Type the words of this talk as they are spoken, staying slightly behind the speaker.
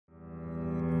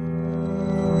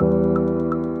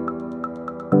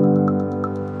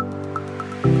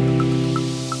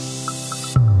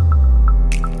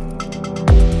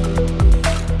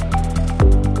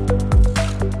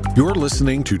You're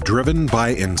listening to Driven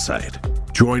by Insight.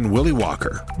 Join Willie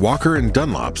Walker, Walker &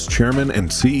 Dunlop's chairman and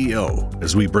CEO,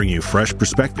 as we bring you fresh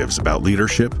perspectives about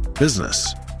leadership,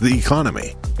 business, the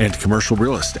economy, and commercial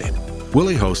real estate.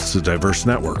 Willie hosts a diverse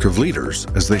network of leaders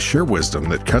as they share wisdom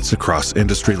that cuts across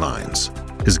industry lines.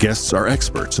 His guests are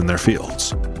experts in their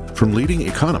fields, from leading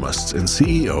economists and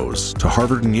CEOs to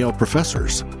Harvard and Yale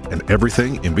professors, and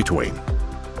everything in between.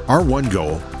 Our one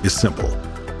goal is simple: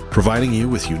 providing you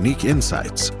with unique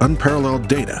insights, unparalleled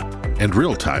data, and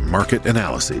real-time market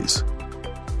analyses.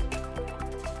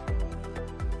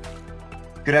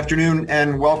 Good afternoon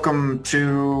and welcome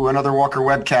to another Walker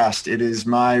webcast. It is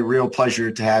my real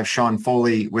pleasure to have Sean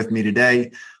Foley with me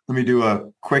today. Let me do a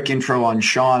quick intro on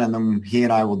Sean, and then he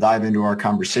and I will dive into our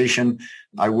conversation.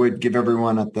 I would give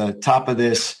everyone at the top of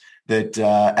this that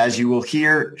as you will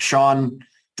hear, Sean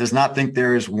does not think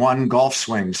there is one golf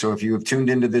swing. So if you have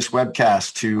tuned into this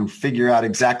webcast to figure out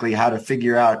exactly how to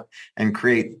figure out and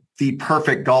create the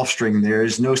perfect golf string, there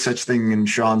is no such thing in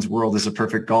Sean's world as a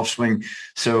perfect golf swing.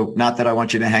 So not that I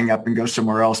want you to hang up and go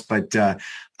somewhere else, but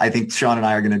I think Sean and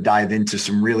I are going to dive into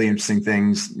some really interesting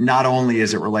things, not only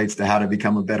as it relates to how to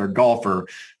become a better golfer,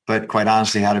 but quite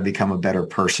honestly, how to become a better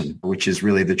person, which is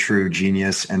really the true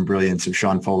genius and brilliance of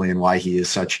Sean Foley and why he is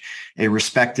such a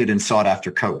respected and sought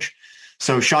after coach.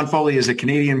 So Sean Foley is a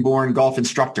Canadian-born golf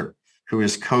instructor who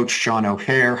has coached Sean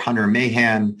O'Hair, Hunter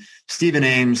Mahan, Stephen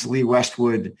Ames, Lee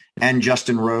Westwood, and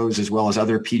Justin Rose, as well as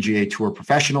other PGA Tour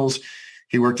professionals.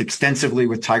 He worked extensively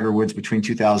with Tiger Woods between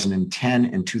 2010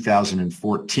 and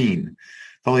 2014.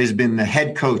 Foley has been the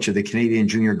head coach of the Canadian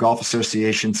Junior Golf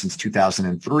Association since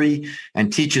 2003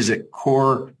 and teaches at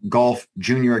Core Golf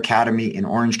Junior Academy in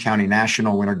Orange County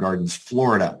National, Winter Gardens,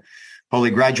 Florida. Foley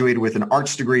graduated with an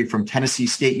arts degree from Tennessee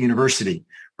State University,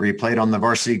 where he played on the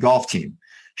varsity golf team.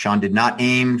 Sean did not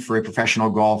aim for a professional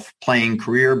golf playing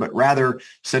career, but rather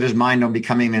set his mind on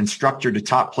becoming an instructor to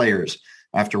top players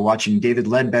after watching David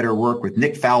Ledbetter work with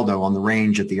Nick Faldo on the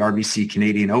range at the RBC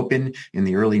Canadian Open in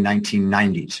the early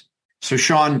 1990s. So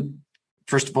Sean,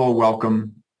 first of all,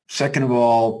 welcome. Second of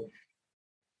all,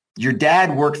 your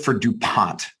dad worked for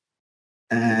DuPont.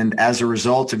 And as a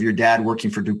result of your dad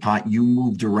working for DuPont, you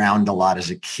moved around a lot as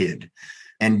a kid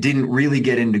and didn't really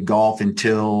get into golf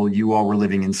until you all were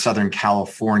living in Southern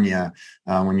California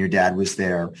when your dad was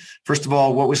there. First of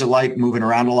all, what was it like moving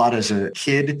around a lot as a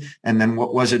kid? And then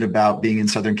what was it about being in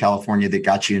Southern California that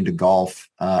got you into golf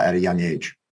at a young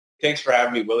age? Thanks for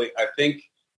having me, Willie. I think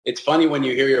it's funny when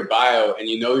you hear your bio and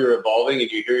you know you're evolving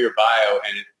and you hear your bio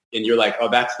and you're like, oh,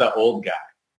 that's the old guy.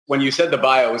 When you said the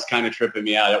bio was kind of tripping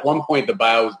me out. At one point, the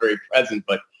bio was very present,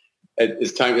 but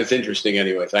it's interesting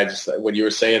anyways. When you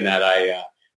were saying that, I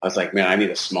was like, man, I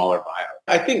need a smaller bio.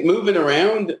 I think moving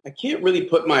around, I can't really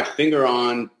put my finger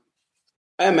on.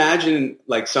 I imagine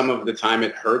like some of the time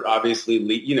it hurt, obviously,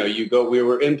 we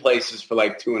were in places for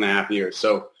like 2.5 years.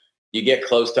 So you get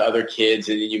close to other kids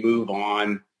and you move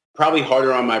on, probably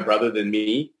harder on my brother than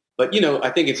me. But, I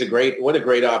think what a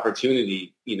great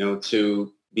opportunity,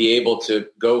 to be able to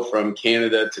go from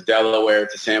Canada to Delaware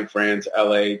to San Fran to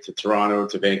LA to Toronto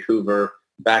to Vancouver,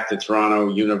 back to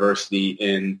Toronto University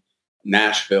in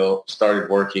Nashville, started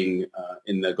working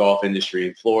in the golf industry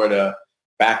in Florida,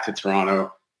 back to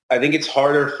Toronto. I think it's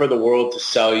harder for the world to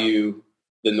sell you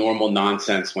the normal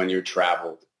nonsense when you're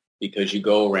traveled because you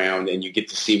go around and you get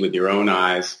to see with your own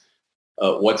eyes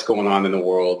what's going on in the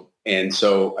world. And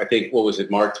so I think,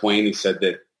 Mark Twain who said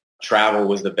that travel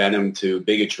was the venom to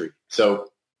bigotry. So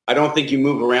I don't think you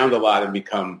move around a lot and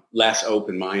become less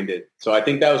open-minded. So I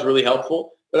think that was really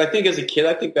helpful. But I think as a kid,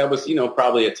 I think that was,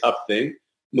 probably a tough thing,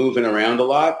 moving around a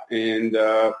lot. And,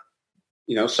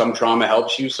 some trauma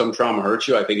helps you, some trauma hurts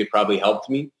you. I think it probably helped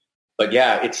me. But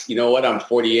yeah, it's, I'm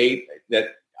 48.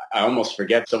 That I almost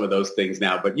forget some of those things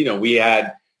now. But,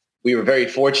 we were very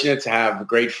fortunate to have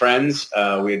great friends.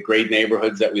 We had great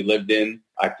neighborhoods that we lived in.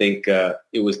 I think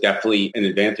it was definitely an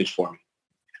advantage for me.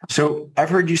 So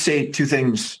I've heard you say two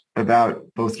things about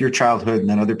both your childhood and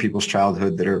then other people's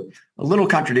childhood that are a little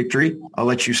contradictory. I'll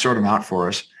let you sort them out for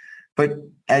us. But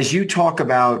as you talk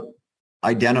about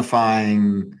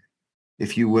identifying,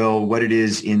 if you will, what it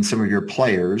is in some of your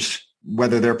players,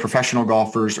 whether they're professional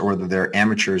golfers or whether they're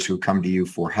amateurs who come to you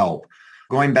for help,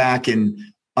 going back and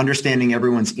understanding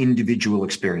everyone's individual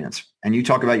experience. And you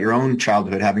talk about your own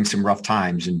childhood having some rough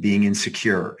times and being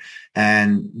insecure,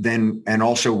 and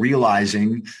also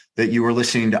realizing that you were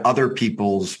listening to other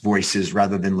people's voices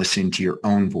rather than listening to your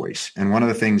own voice. And one of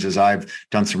the things, as I've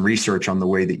done some research on the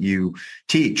way that you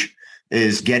teach,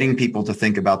 is getting people to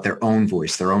think about their own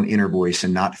voice, their own inner voice,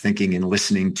 and not thinking and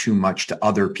listening too much to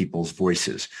other people's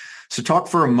voices. So talk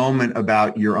for a moment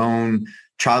about your own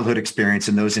childhood experience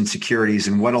and those insecurities,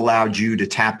 and what allowed you to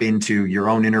tap into your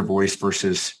own inner voice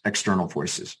versus external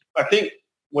voices? I think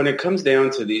when it comes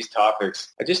down to these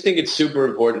topics, I just think it's super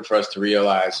important for us to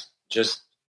realize, just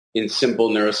in simple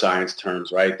neuroscience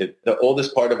terms, right, that the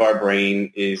oldest part of our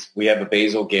brain is we have a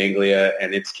basal ganglia,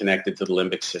 and it's connected to the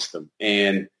limbic system.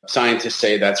 And scientists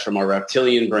say that's from our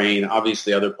reptilian brain.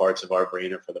 Obviously, other parts of our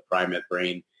brain are for the primate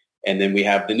brain. And then we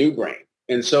have the new brain.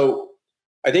 And so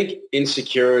I think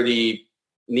insecurity,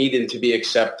 needing to be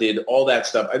accepted, all that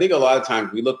stuff, I think a lot of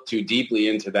times we look too deeply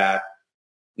into that,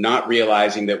 not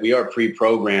realizing that we are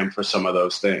pre-programmed for some of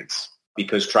those things,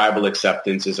 because tribal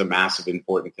acceptance is a massive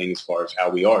important thing as far as how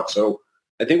we are. So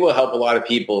I think we'll help a lot of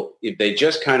people if they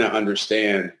just kind of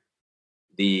understand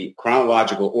the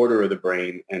chronological order of the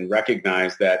brain and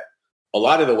recognize that a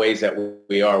lot of the ways that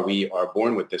we are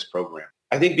born with this program.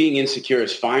 I think being insecure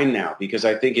is fine now, because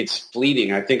I think it's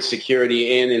fleeting. I think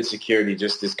security and insecurity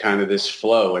just is kind of this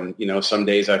flow. And, some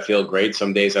days I feel great.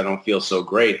 Some days I don't feel so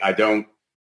great. I'm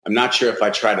not sure if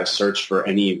I try to search for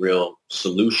any real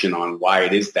solution on why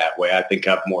it is that way. I think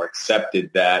I've more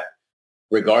accepted that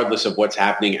regardless of what's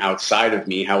happening outside of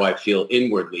me, how I feel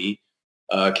inwardly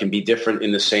can be different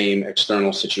in the same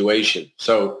external situation.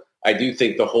 So I do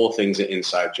think the whole thing's an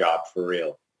inside job for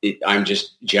real. I'm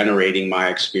just generating my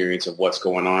experience of what's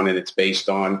going on, and it's based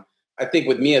on, I think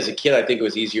with me as a kid, I think it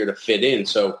was easier to fit in.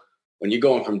 So when you're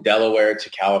going from Delaware to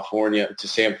California to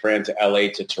San Fran to LA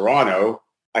to Toronto,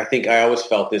 I think I always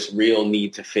felt this real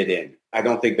need to fit in. I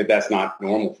don't think that that's not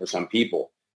normal for some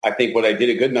people. I think what I did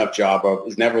a good enough job of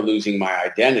is never losing my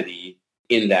identity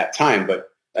in that time. But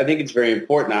I think it's very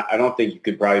important. I don't think you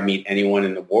could probably meet anyone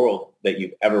in the world that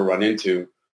you've ever run into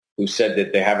who said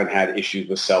that they haven't had issues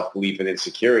with self-belief and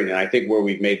insecurity. And I think where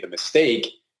we've made the mistake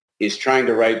is trying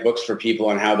to write books for people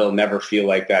on how they'll never feel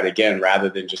like that again, rather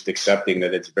than just accepting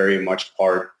that it's very much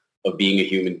part of being a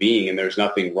human being and there's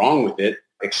nothing wrong with it,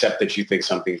 except that you think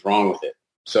something's wrong with it.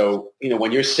 So,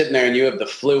 when you're sitting there and you have the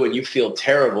flu and you feel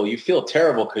terrible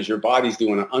because your body's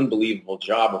doing an unbelievable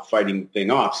job of fighting the thing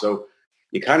off. So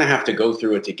you kind of have to go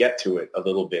through it to get to it a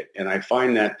little bit. And I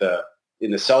find that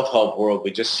in the self-help world,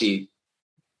 we just see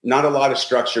not a lot of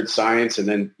structured science and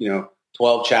then,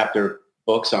 12 chapter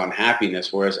books on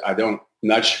happiness, whereas I'm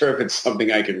not sure if it's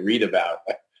something I can read about.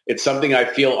 It's something I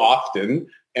feel often.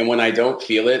 And when I don't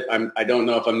feel it, I don't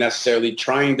know if I'm necessarily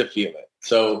trying to feel it.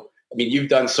 So, you've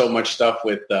done so much stuff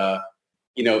with,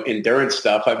 endurance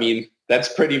stuff.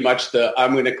 That's pretty much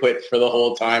I'm going to quit for the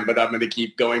whole time, but I'm going to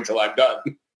keep going till I'm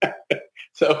done.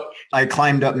 So I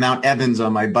climbed up Mount Evans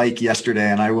on my bike yesterday,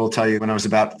 and I will tell you, when I was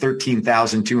about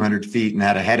 13,200 feet and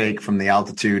had a headache from the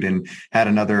altitude and had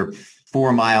another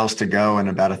 4 miles to go and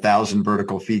about 1,000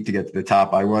 vertical feet to get to the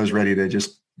top, I was ready to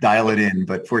just dial it in.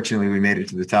 But fortunately, we made it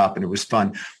to the top and it was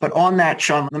fun. But on that,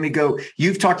 Sean, let me go.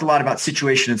 You've talked a lot about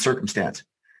situation and circumstance.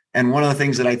 And one of the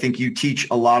things that I think you teach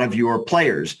a lot of your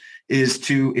players is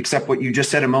to accept what you just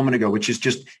said a moment ago, which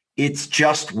is it's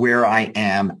just where I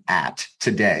am at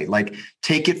today. Like,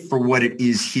 take it for what it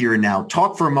is here now.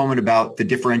 Talk for a moment about the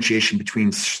differentiation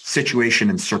between situation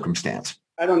and circumstance.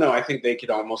 I don't know. I think they could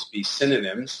almost be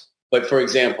synonyms. But for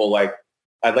example,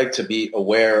 I'd like to be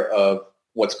aware of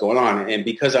what's going on. And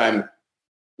because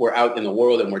we're out in the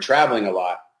world and we're traveling a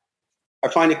lot, I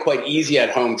find it quite easy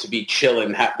at home to be chill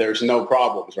and there's no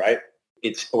problems, right?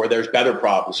 Or there's better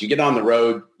problems. You get on the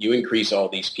road, you increase all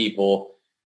these people,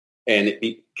 and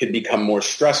it could become more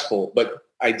stressful. But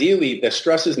ideally, the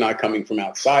stress is not coming from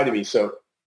outside of me. So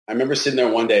I remember sitting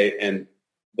there one day and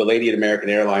the lady at American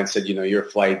Airlines said, your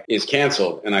flight is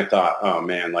canceled. And I thought, oh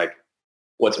man,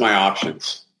 what's my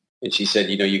options? And she said,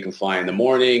 you can fly in the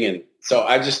morning. And so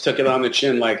I just took it on the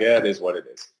chin it is what it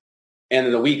is. And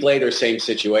then a week later, same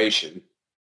situation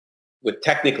with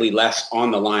technically less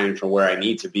on the line from where I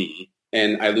need to be.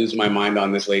 And I lose my mind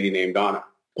on this lady named Donna.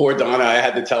 Poor Donna, I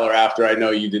had to tell her after, I know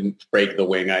you didn't break the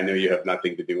wing. I know you have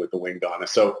nothing to do with the wing, Donna.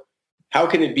 So how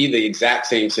can it be the exact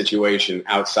same situation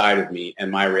outside of me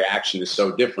and my reaction is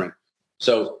so different?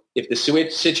 So if the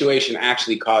situation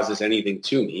actually causes anything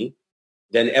to me,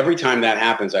 then every time that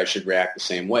happens, I should react the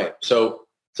same way. So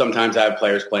sometimes I have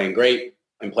players playing great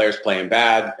and players playing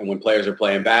bad. And when players are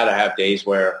playing bad, I have days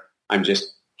where I'm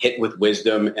just hit with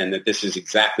wisdom and that this is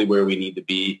exactly where we need to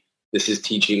be. This is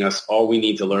teaching us all we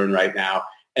need to learn right now.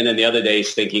 And then the other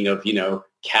days thinking of,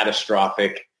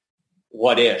 catastrophic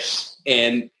what ifs.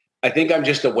 And I think I'm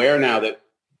just aware now that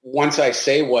once I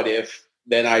say what if,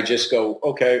 then I just go,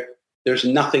 okay, there's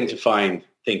nothing to find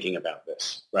thinking about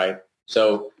this, right?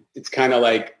 So it's kind of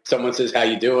like someone says, how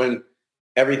you doing?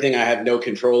 everything I had no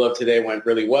control of today went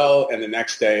really well. And the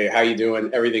next day, how you doing?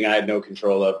 Everything I had no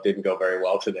control of didn't go very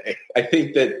well today. I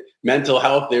think that mental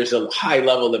health, there's a high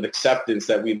level of acceptance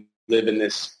that we live in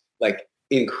this like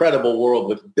incredible world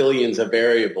with billions of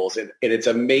variables. And it's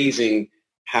amazing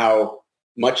how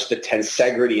much the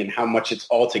tensegrity and how much it's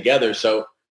all together. So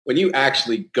when you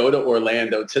actually go to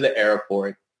Orlando, to the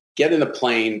airport, get in a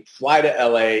plane, fly to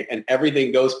LA, and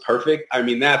everything goes perfect, I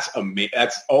mean, that's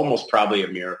almost probably a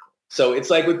miracle. So it's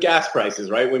like with gas prices,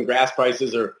 right? When gas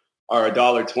prices are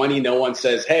 $1.20, no one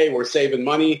says, hey, we're saving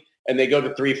money. And they go to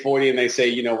 $3.40 and they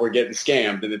say, we're getting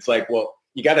scammed. And it's like, well,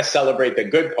 you got to celebrate the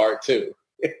good part too.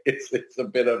 It's a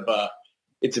bit of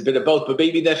both, but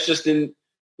maybe it's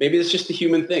just a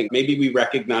human thing. Maybe we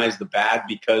recognize the bad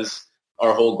because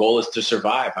our whole goal is to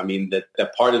survive. I mean,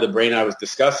 that part of the brain I was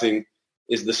discussing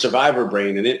is the survivor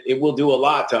brain, and it will do a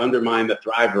lot to undermine the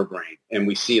thriver brain. And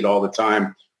we see it all the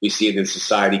time. We see it in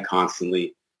society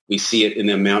constantly. We see it in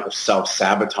the amount of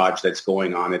self-sabotage that's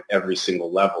going on at every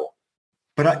single level.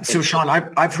 But so Sean,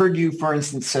 I've heard you, for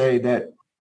instance, say that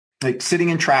like sitting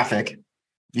in traffic,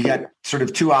 you got sort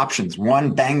of two options.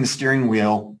 One, bang the steering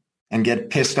wheel and get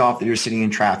pissed off that you're sitting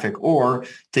in traffic, or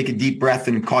take a deep breath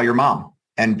and call your mom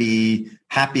and be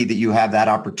happy that you have that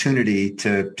opportunity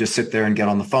to just sit there and get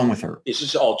on the phone with her. It's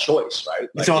just all choice, right?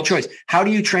 It's all choice. How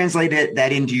do you translate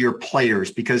that into your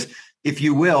players? Because if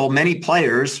you will, many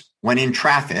players, when in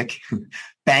traffic,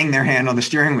 bang their hand on the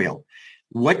steering wheel.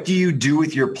 What do you do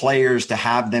with your players to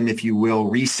have them, if you will,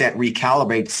 reset,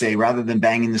 recalibrate, say, rather than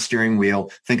banging the steering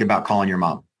wheel, think about calling your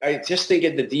mom? I just think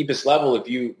at the deepest level, if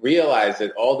you realize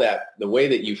that all that, the way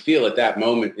that you feel at that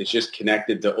moment is just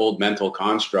connected to old mental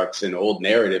constructs and old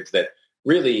narratives that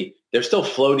really, they're still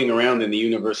floating around in the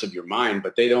universe of your mind,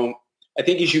 but they don't, I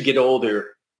think as you get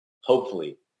older,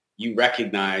 hopefully, you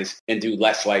recognize and do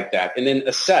less like that. And then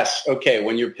assess, okay,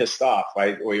 when you're pissed off,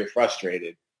 right, or you're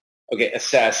frustrated, okay,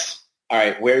 assess, all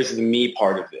right, where's the me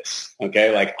part of this?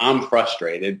 Okay, like I'm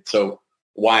frustrated. So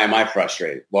why am I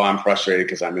frustrated? Well, I'm frustrated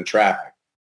because I'm in traffic.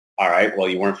 All right, well,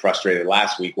 you weren't frustrated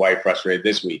last week. Why are you frustrated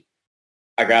this week?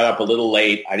 I got up a little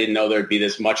late. I didn't know there'd be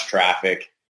this much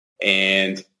traffic.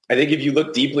 And I think if you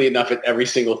look deeply enough at every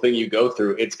single thing you go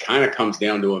through, it kind of comes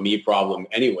down to a me problem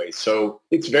anyway. So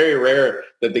it's very rare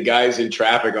that the guy's in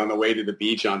traffic on the way to the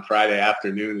beach on Friday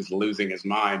afternoon is losing his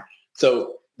mind.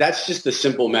 So that's just the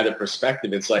simple meta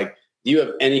perspective. It's like, do you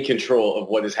have any control of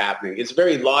what is happening? It's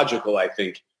very logical, I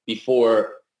think,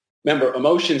 remember,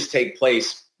 emotions take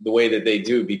place the way that they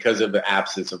do because of the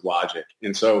absence of logic.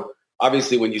 And so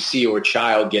obviously when you see your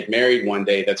child get married one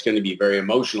day, that's going to be very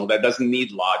emotional. That doesn't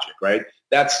need logic, right?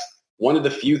 That's one of the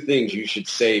few things you should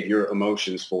save your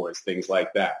emotions for, is things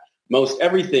like that. Most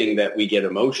everything that we get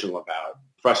emotional about,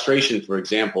 frustration, for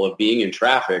example, of being in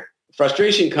traffic,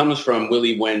 frustration comes from,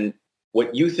 Willie, when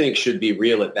what you think should be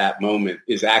real at that moment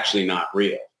is actually not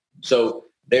real. So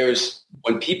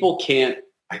when people can't,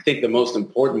 I think the most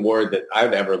important word that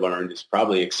I've ever learned is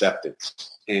probably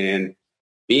acceptance. And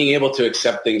being able to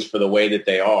accept things for the way that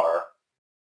they are,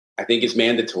 I think is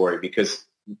mandatory, because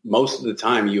most of the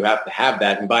time you have to have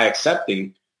that. And by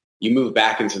accepting, you move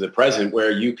back into the present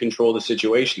where you control the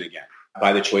situation again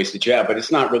by the choice that you have. But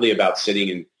it's not really about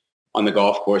sitting on the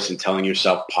golf course and telling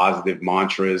yourself positive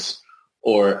mantras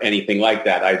or anything like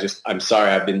that. I'm sorry,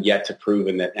 I've been yet to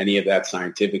proven that any of that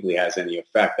scientifically has any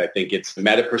effect. I think it's a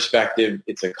meta perspective.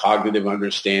 It's a cognitive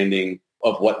understanding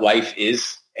of what life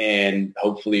is, and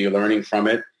hopefully you're learning from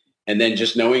it. And then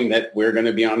just knowing that we're going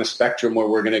to be on a spectrum where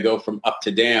we're going to go from up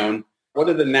to down. What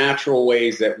are the natural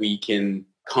ways that we can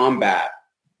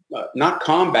not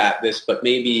combat this, but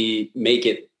maybe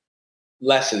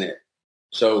lessen it?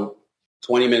 So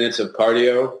 20 minutes of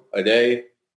cardio a day,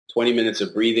 20 minutes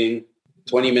of breathing,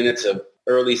 20 minutes of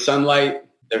early sunlight.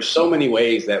 There's so many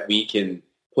ways that we can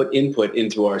put input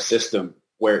into our system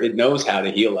where it knows how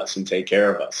to heal us and take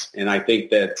care of us. And I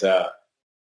think that,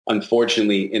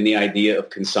 unfortunately, in the idea of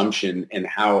consumption and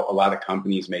how a lot of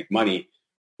companies make money,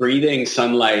 breathing,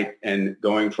 sunlight, and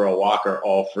going for a walk are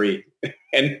all free.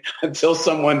 And until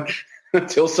someone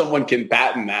can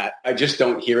patent that, I just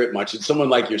don't hear it much. And someone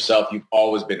like yourself, you've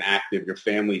always been active. Your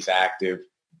family's active.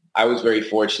 I was very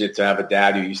fortunate to have a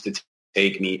dad who used to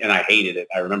take me, and I hated it,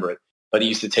 I remember it, but he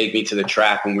used to take me to the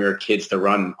track when we were kids to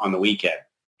run on the weekend.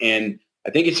 And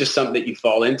I think it's just something that you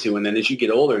fall into. And then as you get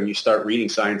older and you start reading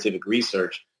scientific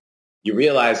research, you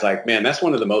realize, like, man, that's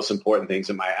one of the most important things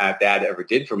that my dad ever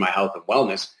did for my health and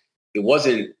wellness. It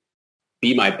wasn't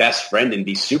be my best friend and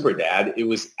be super dad. It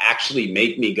was actually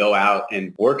make me go out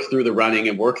and work through the running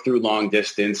and work through long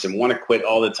distance and want to quit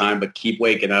all the time, but keep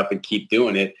waking up and keep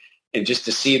doing it. And just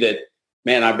to see that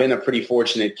man, I've been a pretty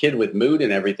fortunate kid with mood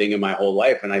and everything in my whole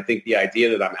life. And I think the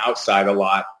idea that I'm outside a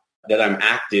lot, that I'm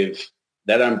active,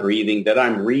 that I'm breathing, that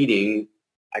I'm reading,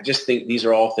 I just think these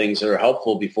are all things that are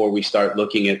helpful before we start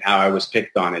looking at how I was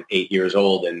picked on at 8 years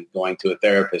old and going to a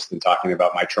therapist and talking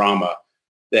about my trauma.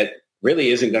 That really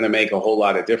isn't going to make a whole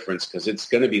lot of difference because it's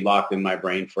going to be locked in my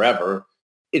brain forever.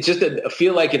 It's just I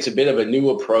feel like it's a bit of a new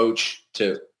approach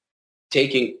to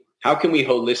taking, how can we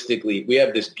holistically, we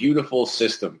have this beautiful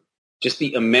system, just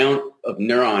the amount of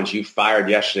neurons you fired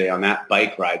yesterday on that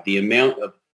bike ride, the amount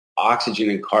of oxygen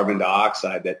and carbon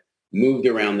dioxide that moved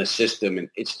around the system. And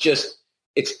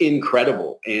it's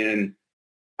incredible. And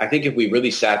I think if we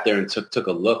really sat there and took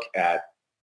a look at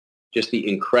just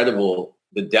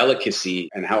the delicacy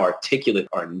and how articulate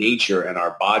our nature and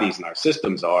our bodies and our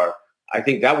systems are, I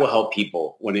think that will help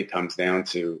people when it comes down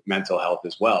to mental health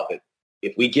as well. That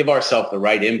if we give ourselves the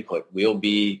right input, we'll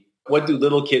be, what do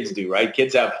little kids do, right?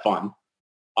 Kids have fun.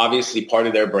 Obviously, part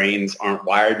of their brains aren't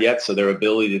wired yet, so their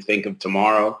ability to think of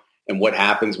tomorrow and what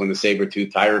happens when the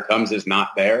saber-toothed tiger comes is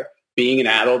not there. Being an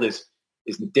adult is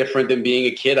different than being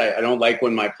a kid. I don't like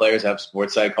when my players have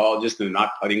sports psychologists and they're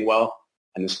not putting well,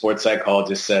 and the sports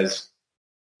psychologist says,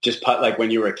 just putt like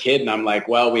when you were a kid. And I'm like,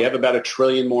 well, we have about 1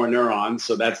 trillion more neurons,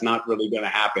 so that's not really going to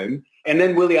happen. And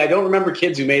then, Willie, I don't remember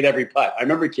kids who made every putt. I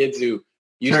remember kids who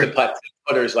used to putt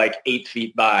putters like 8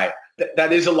 feet by.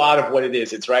 That is a lot of what it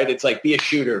is. It's right. It's like, be a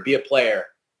shooter, be a player,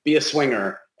 be a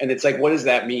swinger. And it's like, what does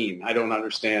that mean? I don't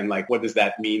understand. Like, what does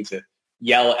that mean to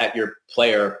yell at your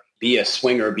player, be a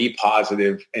swinger, be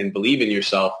positive, and believe in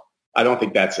yourself? I don't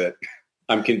think that's it.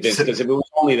 I'm convinced, because if it was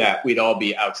only that, we'd all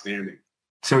be outstanding.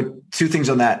 So 2 things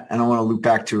on that, and I want to loop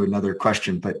back to another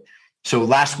question. But so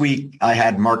last week I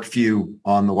had Mark Few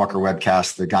on the Walker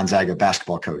Webcast, the Gonzaga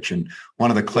basketball coach. And one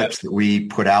of the clips that we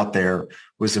put out there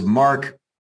was of Mark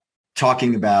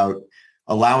talking about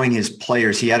allowing his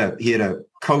players. He had a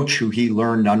coach who he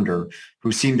learned under,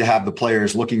 who seemed to have the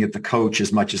players looking at the coach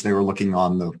as much as they were looking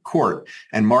on the court.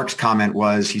 And Mark's comment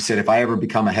was, he said, if I ever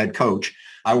become a head coach,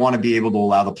 I want to be able to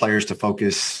allow the players to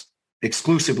focus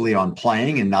exclusively on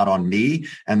playing and not on me.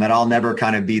 And that I'll never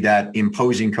kind of be that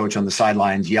imposing coach on the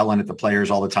sidelines, yelling at the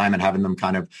players all the time and having them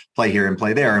kind of play here and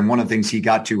play there. And one of the things he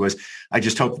got to was, I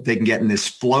just hope that they can get in this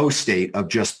flow state of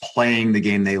just playing the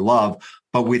game they love,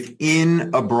 but within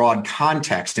a broad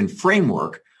context and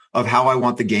framework of how I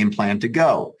want the game plan to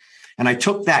go. And I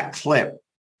took that clip,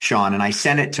 Sean, and I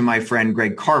sent it to my friend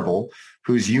Greg Carvel,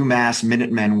 whose UMass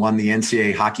Minutemen won the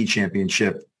NCAA hockey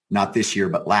championship, not this year,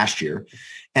 but last year.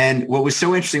 And what was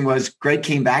so interesting was Greg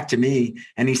came back to me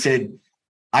and he said,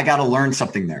 I got to learn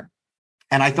something there.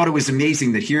 And I thought it was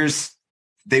amazing that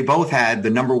they both had the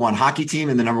number 1 hockey team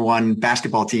and the number 1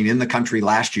 basketball team in the country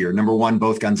last year, number 1,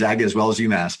 both Gonzaga as well as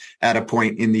UMass at a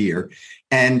point in the year.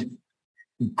 And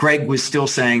Greg was still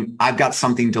saying, I've got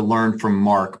something to learn from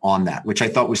Mark on that, which I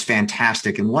thought was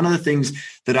fantastic. And one of the things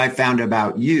that I found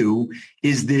about you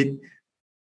is that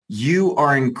you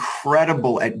are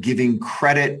incredible at giving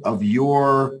credit of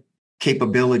your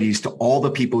capabilities to all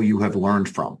the people you have learned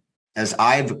from. As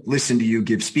I've listened to you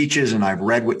give speeches and I've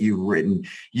read what you've written,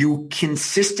 you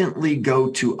consistently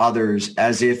go to others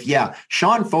as if,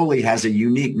 Sean Foley has a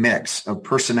unique mix of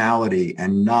personality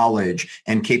and knowledge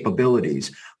and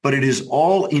capabilities, but it is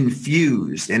all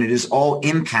infused and it is all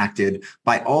impacted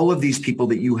by all of these people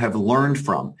that you have learned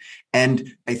from.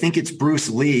 And I think it's Bruce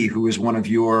Lee, who is one of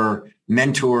your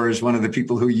mentors, one of the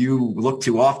people who you look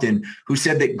to often, who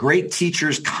said that great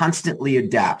teachers constantly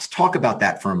adapt. Talk about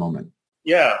that for a moment.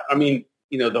 Yeah. I mean,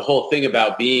 the whole thing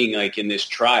about being like in this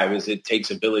tribe is it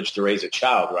takes a village to raise a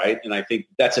child, right? And I think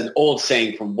that's an old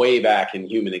saying from way back in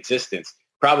human existence,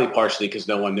 probably partially because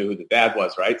no one knew who the dad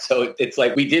was, right? So it's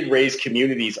like we did raise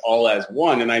communities all as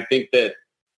one. And I think I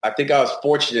was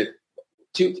fortunate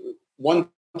to one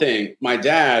thing. My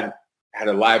dad had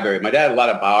a library. My dad had a lot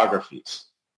of biographies.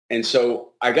 And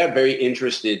so I got very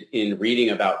interested in reading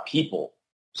about people.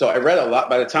 So I read a lot.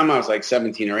 By the time I was like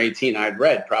 17 or 18, I'd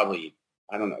read probably,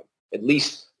 I don't know, at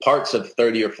least parts of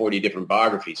 30 or 40 different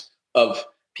biographies of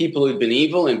people who'd been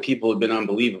evil and people who'd been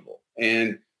unbelievable.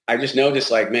 And I just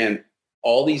noticed like, man,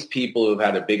 all these people who've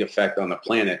had a big effect on the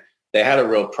planet, they had a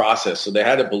real process. So they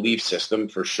had a belief system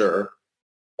for sure.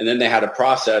 And then they had a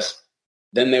process.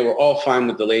 Then they were all fine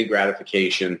with delayed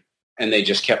gratification. And they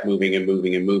just kept moving and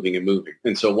moving and moving and moving.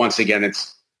 And so once again,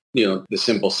 it's, the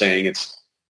simple saying, it's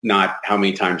not how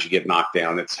many times you get knocked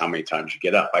down, it's how many times you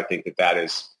get up. I think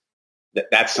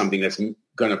that's something that's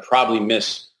going to probably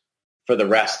miss for the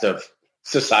rest of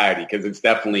society, because it's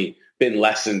definitely been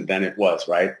lessened than it was,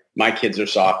 right? My kids are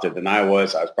softer than I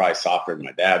was. I was probably softer than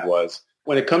my dad was.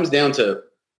 When it comes down to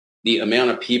the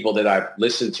amount of people that I've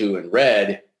listened to and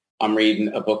read. I'm reading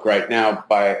a book right now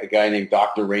by a guy named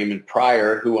Dr. Raymond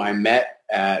Pryor, who I met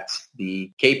at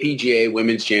the KPGA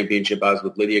Women's Championship. I was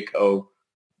with Lydia Ko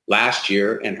last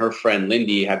year, and her friend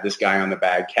Lindy had this guy on the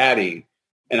bag caddying.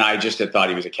 And I just had thought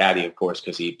he was a caddy, of course,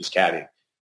 because he was caddying.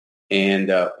 And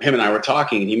him and I were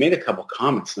talking, and he made a couple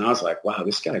comments, and I was like, wow,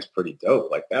 this guy's pretty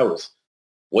dope. Like, that was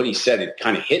what he said. It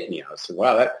kind of hit me. I was like,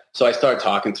 wow. So I started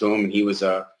talking to him, and he was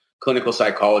a clinical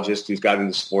psychologist who's got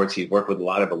into sports. He's worked with a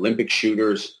lot of Olympic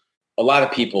shooters, a lot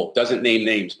of people, doesn't name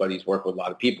names, but he's worked with a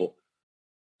lot of people.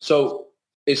 So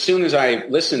as soon as I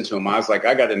listened to him, I was like,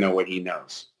 I got to know what he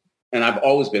knows. And I've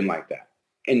always been like that.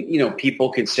 And,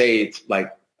 people can say it's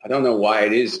like, I don't know why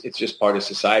it is. It's just part of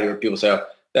society where people say, oh,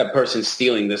 that person's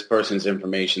stealing this person's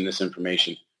information, this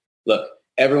information. Look,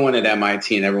 everyone at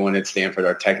MIT and everyone at Stanford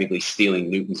are technically stealing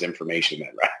Newton's information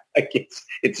then, right? Like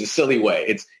it's a silly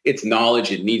way. It's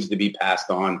knowledge. It needs to be passed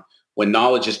on. When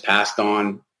knowledge is passed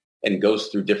on and goes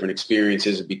through different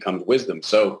experiences, it becomes wisdom.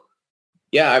 So,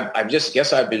 yeah, I just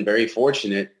guess I've been very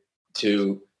fortunate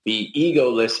to be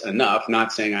egoless enough,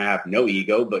 not saying I have no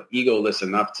ego, but egoless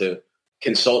enough to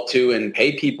consult to and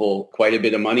pay people quite a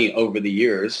bit of money over the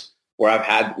years, where I've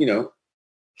had,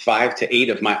 5 to 8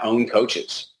 of my own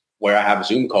coaches where I have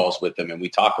Zoom calls with them and we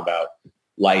talk about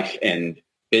life and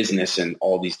business and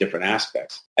all these different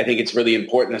aspects. I think it's really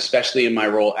important, especially in my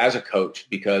role as a coach,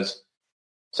 because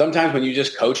sometimes when you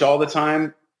just coach all the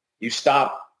time, you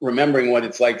stop remembering what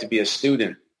it's like to be a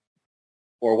student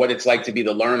or what it's like to be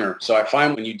the learner. So I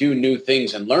find when you do new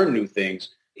things and learn new things,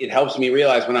 it helps me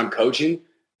realize when I'm coaching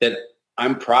that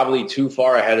I'm probably too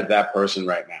far ahead of that person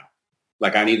right now.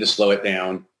 Like, I need to slow it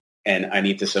down and I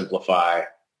need to simplify.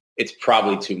 It's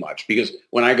probably too much, because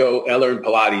when I learned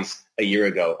Pilates a year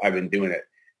ago, I've been doing it.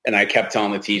 And I kept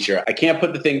telling the teacher, I can't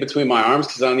put the thing between my arms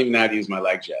because I don't even know how to use my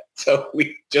legs yet. So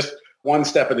we just one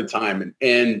step at a time.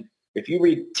 And if you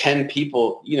read 10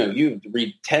 people, you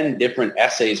read 10 different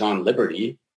essays on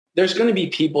liberty, there's going to be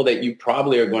people that you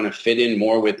probably are going to fit in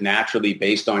more with naturally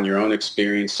based on your own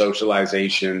experience,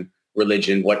 socialization,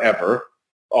 religion, whatever.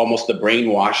 Almost the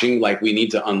brainwashing, like we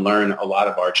need to unlearn a lot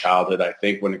of our childhood, I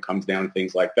think, when it comes down to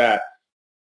things like that.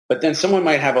 But then someone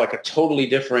might have like a totally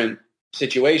different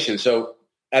situation. So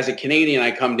as a Canadian,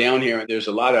 I come down here and there's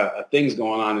a lot of things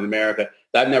going on in America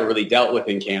that I've never really dealt with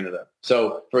in Canada.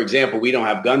 So, for example, we don't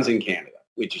have guns in Canada,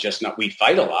 which is just not, we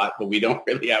fight a lot, but we don't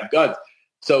really have guns.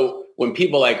 So when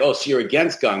people are like, oh, so you're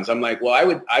against guns, I'm like,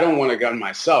 well, I don't want a gun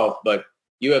myself, but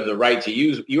you have the right to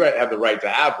you have the right to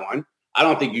have one. I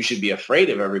don't think you should be afraid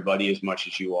of everybody as much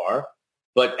as you are.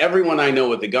 But everyone I know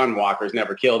with a gun walker has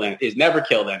never killed anyone.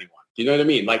 Do you know what I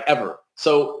mean? Like, ever.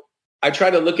 So I try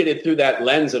to look at it through that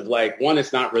lens of like, one,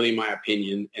 it's not really my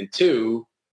opinion. And two,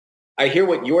 I hear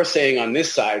what you're saying on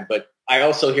this side, but I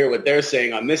also hear what they're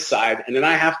saying on this side. And then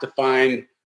I have to find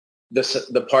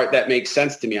the part that makes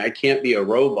sense to me. I can't be a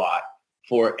robot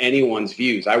for anyone's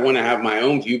views. I want to have my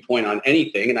own viewpoint on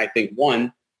anything. And I think,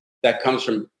 one, that comes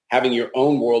from having your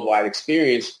own worldwide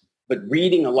experience, but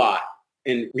reading a lot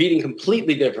and reading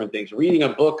completely different things. Reading a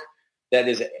book that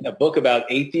is a book about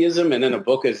atheism and then a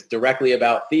book is directly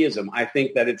about theism. I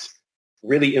think that it's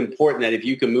really important that if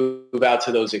you can move out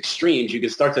to those extremes, you can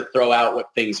start to throw out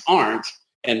what things aren't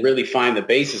and really find the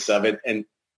basis of it. And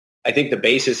I think the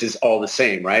basis is all the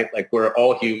same, right? Like, we're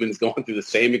all humans going through the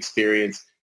same experience,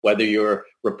 whether you're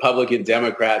Republican,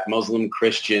 Democrat, Muslim,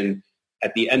 Christian.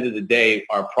 At the end of the day,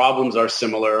 our problems are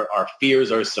similar. Our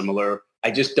fears are similar. I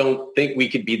just don't think we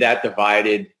could be that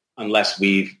divided unless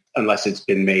it's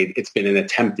been an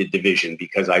attempted division,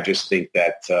 because I just think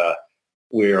that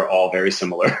we're all very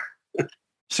similar.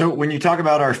 So when you talk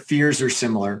about our fears are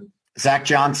similar, Zach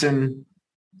Johnson,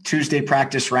 Tuesday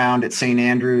practice round at St.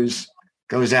 Andrews,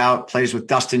 goes out, plays with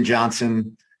Dustin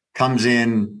Johnson, comes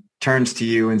in, turns to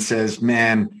you and says,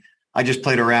 man, I just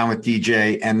played around with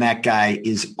DJ and that guy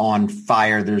is on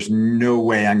fire. There's no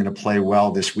way I'm going to play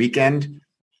well this weekend.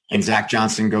 And Zach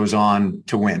Johnson goes on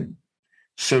to win.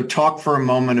 So talk for a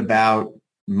moment about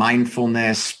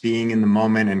mindfulness, being in the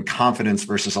moment, and confidence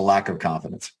versus a lack of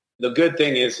confidence. The good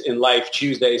thing is in life,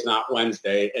 Tuesday is not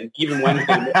Wednesday. And even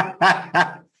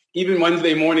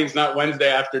Wednesday morning is not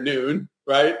Wednesday afternoon,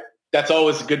 right? That's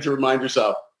always good to remind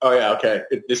yourself, oh yeah, okay,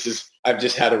 I've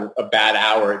just had a bad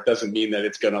hour. It doesn't mean that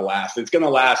it's going to last. It's going to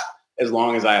last as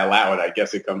long as I allow it. I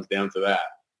guess it comes down to that.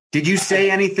 Did you say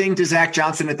anything to Zach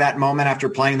Johnson at that moment after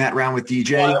playing that round with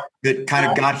DJ that kind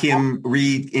of got him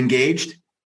re-engaged?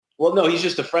 Well, no, he's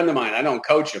just a friend of mine. I don't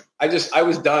coach him. I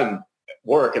was done at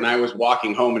work and I was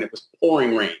walking home and it was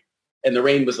pouring rain and the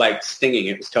rain was like stinging.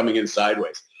 It was coming in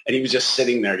sideways and he was just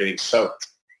sitting there getting soaked.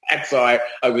 that. So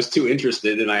I was too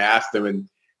interested, and I asked him, and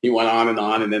he went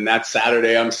on. And then that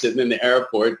Saturday, I'm sitting in the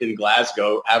airport in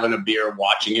Glasgow having a beer,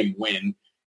 watching him win.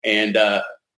 And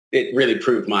it really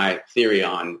proved my theory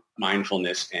on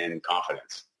mindfulness and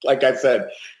confidence. Like I said,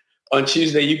 on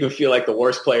Tuesday, you could feel like the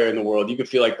worst player in the world. You could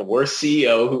feel like the worst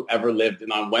CEO who ever lived.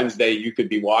 And on Wednesday, you could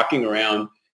be walking around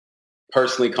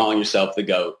personally calling yourself the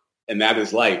GOAT. And that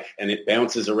is life. And it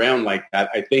bounces around like that.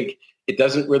 I think it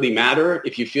doesn't really matter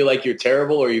if you feel like you're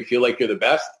terrible or you feel like you're the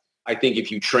best. I think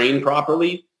if you train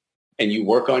properly and you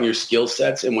work on your skill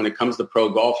sets, and when it comes to pro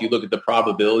golf, you look at the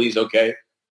probabilities, okay,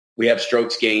 we have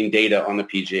strokes gained data on the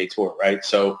PGA Tour, right?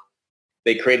 So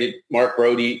they created, Mark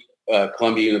Brody,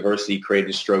 Columbia University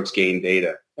created strokes gained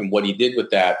data. And what he did with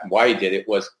that, why he did it,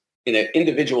 was in an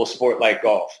individual sport like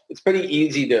golf. It's pretty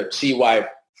easy to see why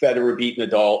Federer beat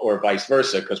Nadal or vice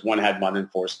versa, because one had more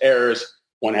enforced errors,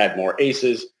 one had more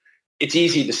aces. It's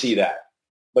easy to see that.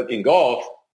 But in golf,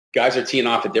 guys are teeing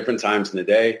off at different times in the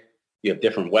day. You have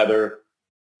different weather.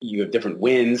 You have different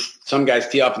winds. Some guys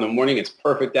tee off in the morning, it's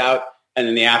perfect out. And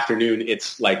in the afternoon,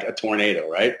 it's like a tornado,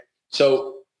 right?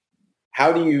 So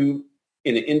how do you,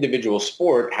 in an individual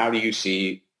sport, how do you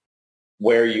see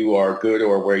where you are good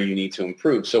or where you need to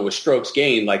improve? So with strokes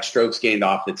gained, like strokes gained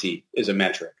off the tee is a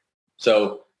metric.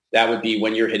 So that would be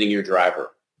when you're hitting your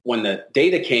driver. When the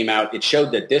data came out, it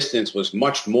showed that distance was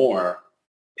much more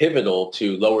pivotal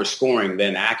to lower scoring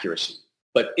than accuracy.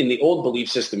 But in the old belief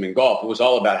system in golf, it was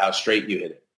all about how straight you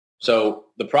hit it. So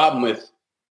the problem with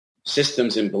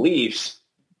systems and beliefs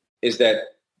is that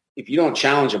if you don't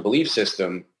challenge a belief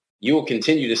system, you will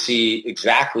continue to see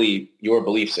exactly your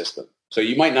belief system. So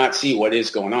you might not see what is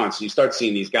going on. So you start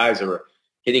seeing these guys that are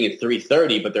hitting at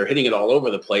 330, but they're hitting it all over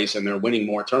the place and they're winning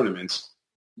more tournaments.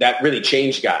 That really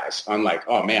changed guys. I'm like,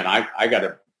 oh man, I got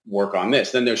to work on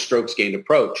this. Then there's strokes gained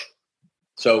approach.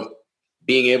 So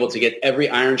being able to get every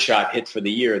iron shot hit for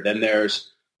the year, then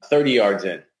there's 30 yards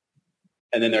in,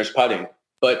 and then there's putting.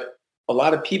 But a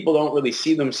lot of people don't really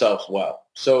see themselves well.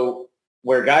 So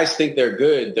where guys think they're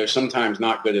good, they're sometimes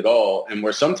not good at all. And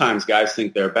where sometimes guys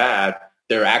think they're bad,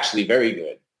 they're actually very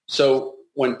good. So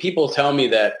when people tell me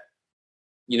that,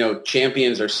 you know,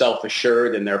 champions are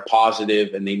self-assured and they're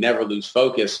positive and they never lose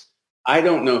focus, I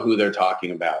don't know who they're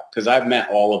talking about, because I've met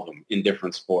all of them in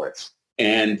different sports.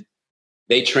 And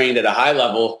they trained at a high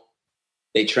level.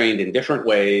 They trained in different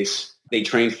ways. They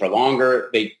trained for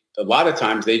longer. A lot of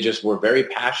times they just were very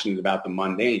passionate about the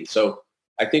mundane. So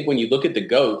I think when you look at the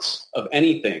GOATs of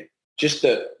anything, just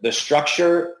the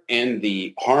structure and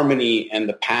the harmony and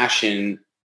the passion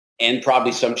and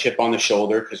probably some chip on the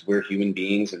shoulder, because we're human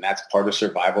beings and that's part of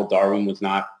survival. Darwin was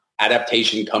not.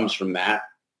 Adaptation comes from that.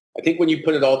 I think when you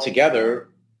put it all together,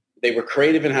 they were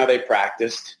creative in how they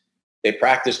practiced. They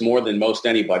practiced more than most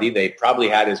anybody. They probably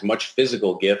had as much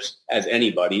physical gifts as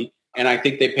anybody. And I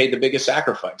think they paid the biggest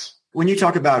sacrifice. When you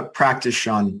talk about practice,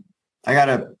 Sean, I got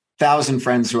 1,000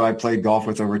 friends who I played golf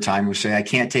with over time who say, I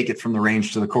can't take it from the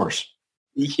range to the course.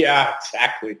 Yeah,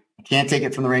 exactly. I can't take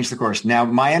it from the range to the course. Now,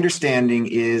 my understanding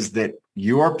is that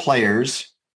your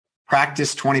players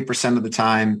practice 20% of the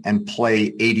time and play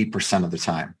 80% of the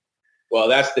time. Well,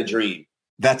 that's the dream.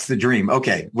 That's the dream.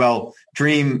 Okay. Well,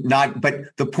 dream not,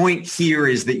 but the point here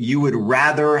is that you would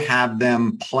rather have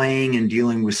them playing and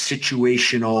dealing with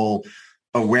situational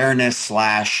awareness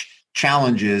 /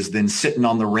 challenges than sitting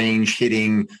on the range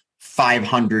hitting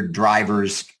 500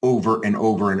 drivers over and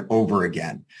over and over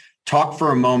again. Talk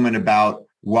for a moment about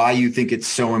why you think it's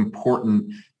so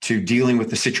important to dealing with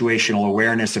the situational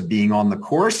awareness of being on the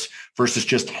course versus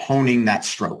just honing that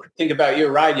stroke. Think about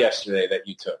your ride yesterday that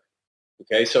you took.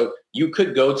 Okay, so you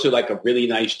could go to like a really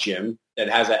nice gym that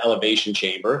has an elevation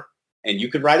chamber, and you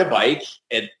could ride a bike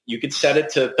and you could set it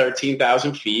to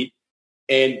 13,000 feet,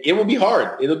 and it will be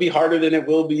hard. It'll be harder than it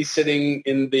will be sitting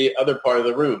in the other part of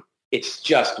the room. It's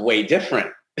just way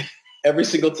different. Every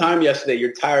single time yesterday,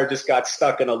 your tire just got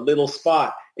stuck in a little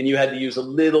spot and you had to use a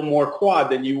little more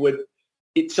quad than you would.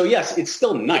 So yes, it's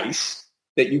still nice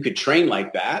that you could train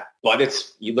like that, but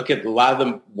you look at a lot of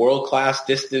the world-class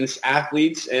distance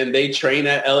athletes and they train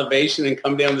at elevation and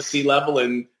come down to sea level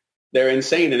and they're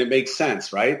insane, and it makes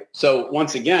sense, right? So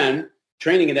once again,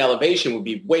 training at elevation would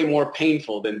be way more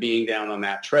painful than being down on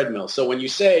that treadmill. So when you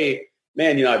say,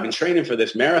 man, you know, I've been training for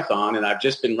this marathon and I've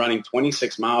just been running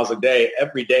 26 miles a day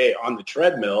every day on the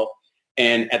treadmill,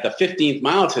 and at the 15th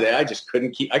mile today,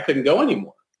 I couldn't go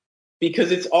anymore.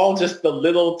 Because it's all just the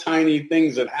little tiny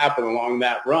things that happen along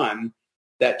that run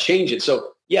that change it.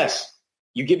 So yes,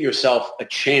 you give yourself a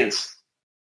chance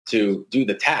to do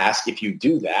the task if you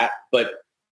do that, but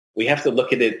we have to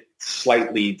look at it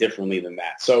slightly differently than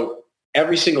that. So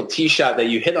every single tee shot that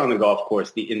you hit on the golf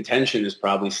course, the intention is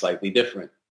probably slightly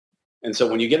different. And so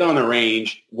when you get on the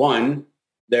range, one,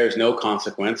 there's no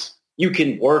consequence. You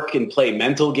can work and play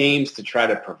mental games to try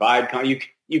to provide.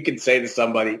 You can say to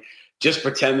somebody, just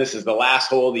pretend this is the last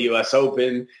hole of the U.S.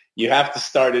 Open. You have to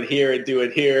start it here and do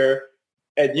it here.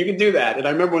 And you can do that. And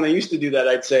I remember when I used to do that,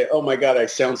 I'd say, oh, my God, I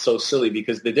sound so silly,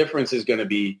 because the difference is going to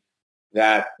be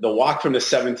that the walk from the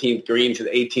 17th green to the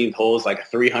 18th hole is like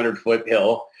a 300-foot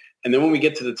hill. And then when we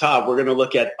get to the top, we're going to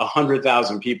look at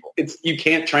 100,000 people. You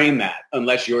can't train that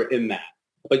unless you're in that.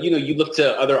 But, you look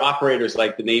to other operators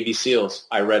like the Navy SEALs.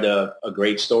 I read a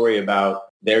great story about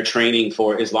their training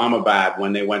for Islamabad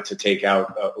when they went to take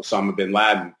out Osama bin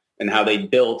Laden, and how they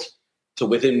built, to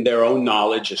within their own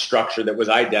knowledge, a structure that was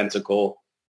identical.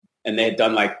 And they had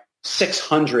done like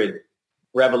 600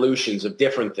 revolutions of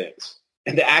different things.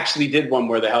 And they actually did one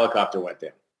where the helicopter went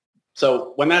down.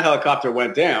 So when that helicopter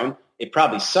went down, it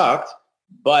probably sucked,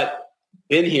 but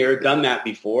been here, done that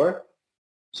before.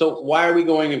 So why are we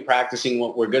going and practicing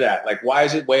what we're good at? Like, why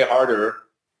is it way harder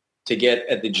to get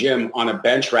at the gym on a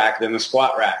bench rack than a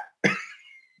squat rack?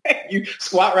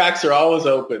 Squat racks are always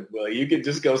open, Willie. You can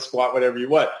just go squat whatever you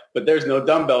want, but there's no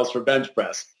dumbbells for bench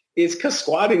press. It's because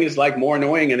squatting is like more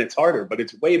annoying and it's harder, but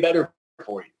it's way better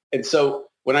for you. And so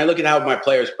when I look at how my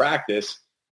players practice,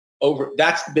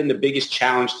 that's been the biggest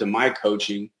challenge to my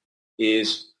coaching,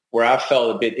 is where I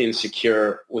felt a bit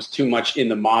insecure was too much in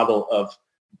the model of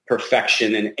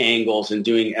perfection and angles and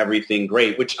doing everything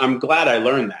great, which I'm glad I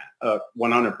learned that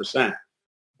 100%.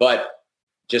 But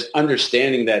just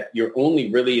understanding that you're only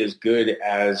really as good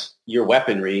as your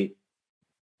weaponry.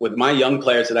 With my young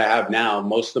players that I have now,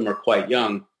 most of them are quite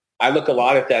young. I look a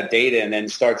lot at that data and then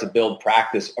start to build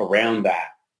practice around that.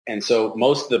 And so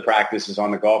most of the practice is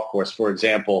on the golf course. For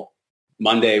example,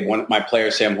 Monday, one of my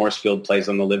players, Sam Horsfield, plays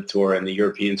on the LIV Tour and the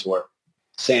European Tour.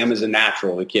 Sam is a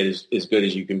natural. The kid is as good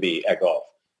as you can be at golf.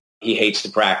 He hates to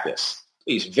practice.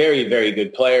 He's a very, very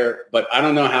good player, but I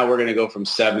don't know how we're going to go from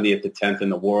 70th to 10th in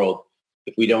the world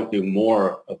if we don't do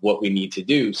more of what we need to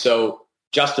do. So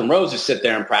Justin Rose would sit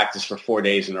there and practice for 4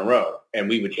 days in a row, and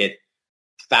we would hit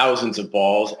thousands of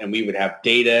balls, and we would have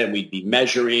data, and we'd be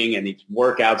measuring, and his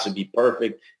workouts would be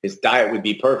perfect. His diet would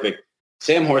be perfect.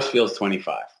 Sam Horsfield's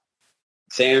 25.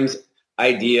 Sam's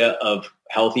idea of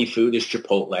healthy food is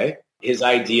Chipotle. His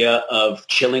idea of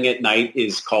chilling at night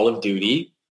is Call of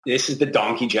Duty. This is the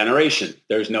donkey generation.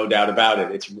 There's no doubt about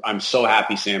it. I'm so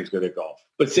happy Sam's good at golf.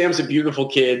 But Sam's a beautiful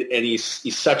kid, and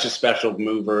he's such a special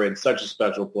mover and such a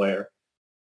special player.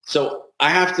 So I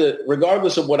have to,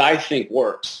 regardless of what I think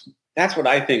works, that's what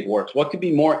I think works. What could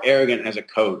be more arrogant as a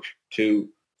coach to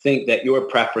think that your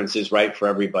preference is right for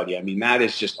everybody? I mean, that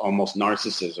is just almost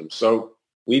narcissism. So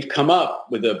we've come up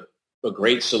with a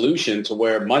great solution to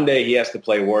where Monday he has to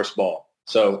play worst ball.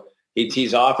 So he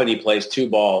tees off and he plays 2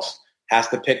 balls, has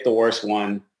to pick the worst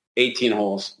one, 18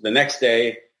 holes. The next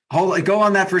day. Go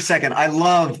on that for a second. I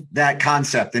love that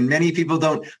concept, and many people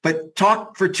don't. But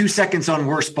talk for 2 seconds on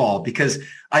worst ball, because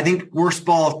I think worst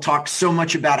ball talks so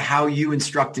much about how you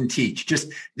instruct and teach.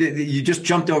 You just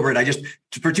jumped over it.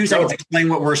 For 2 seconds, explain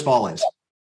what worst ball is.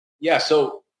 Yeah.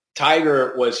 So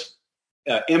Tiger was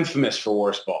infamous for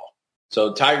worst ball.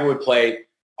 So Tiger would play.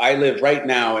 I live right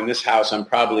now in this house. I'm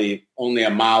probably only a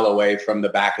mile away from the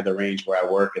back of the range where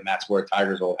I work, and that's where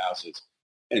Tiger's old house is.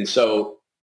 And so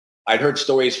I'd heard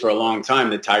stories for a long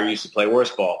time that Tiger used to play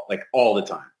worst ball, like all the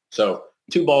time. So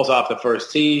 2 balls off the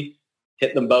first tee,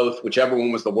 hit them both, whichever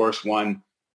one was the worst one.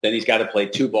 Then he's got to play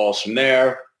 2 balls from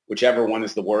there, whichever one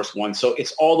is the worst one. So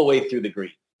it's all the way through the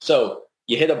green. So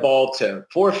you hit a ball to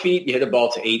 4 feet, you hit a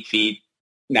ball to 8 feet.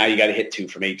 Now you got to hit 2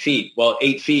 from 8 feet. Well,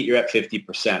 8 feet, you're at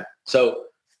 50%. So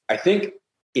I think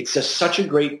it's such a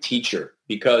great teacher,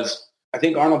 because I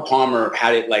think Arnold Palmer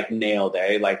had it like nailed,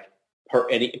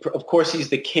 of course, he's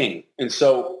the king. And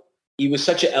so he was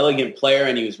such an elegant player,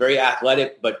 and he was very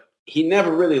athletic, but he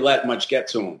never really let much get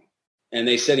to him. And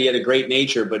they said he had a great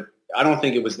nature, but I don't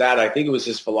think it was that. I think it was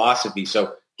his philosophy.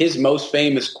 So his most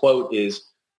famous quote is,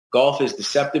 golf is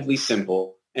deceptively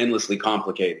simple, endlessly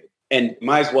complicated. And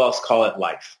might as well call it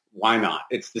life. Why not?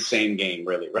 It's the same game,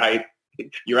 really, right?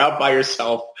 You're out by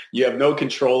yourself. You have no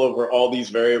control over all these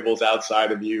variables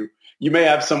outside of you. You may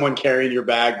have someone carrying your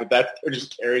bag, but they're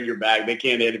just carrying your bag. They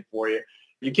can't hit it for you.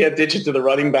 You can't ditch it to the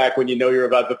running back when you know you're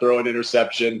about to throw an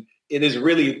interception. It is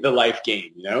really the life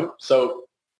game, So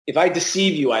if I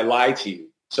deceive you, I lie to you.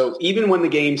 So even when the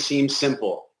game seems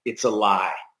simple, it's a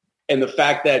lie. And the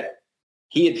fact that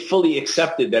he had fully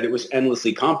accepted that it was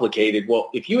endlessly complicated. Well,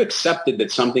 if you accepted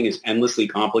that something is endlessly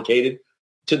complicated,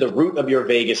 to the root of your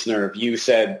vagus nerve, you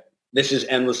said, this is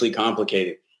endlessly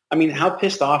complicated. I mean, how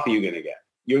pissed off are you going to get?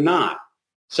 You're not.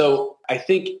 So I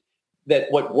think that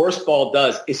what worst ball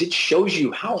does is it shows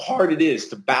you how hard it is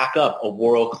to back up a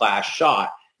world-class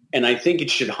shot. And I think it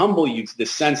should humble you to the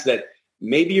sense that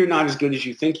maybe you're not as good as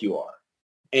you think you are.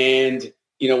 And,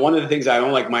 one of the things I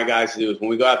don't like my guys to do is when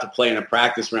we go out to play in a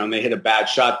practice round, they hit a bad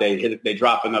shot, they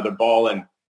drop another ball and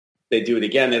they do it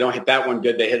again. They don't hit that one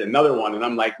good. They hit another one. And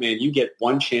I'm like, man, you get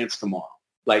one chance tomorrow.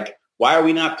 Like, why are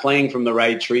we not playing from the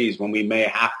right trees when we may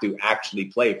have to actually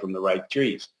play from the right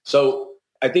trees? So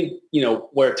I think,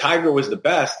 where Tiger was the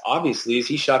best, obviously, is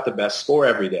he shot the best score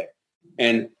every day.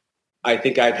 And I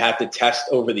think I've had to test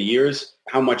over the years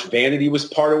how much vanity was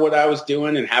part of what I was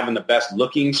doing and having the best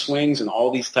looking swings and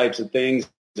all these types of things.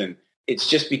 And it's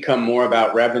just become more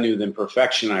about revenue than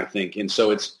perfection, I think. And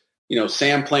so it's,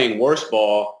 Sam playing worst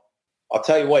ball. I'll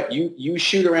tell you what, you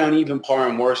shoot around even par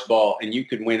and worst ball and you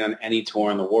could win on any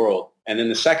tour in the world. And then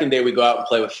the second day we go out and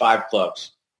play with 5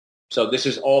 clubs. So this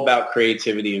is all about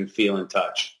creativity and feel and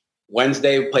touch.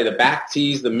 Wednesday we play the back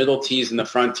tees, the middle tees, and the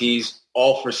front tees,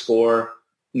 all for score.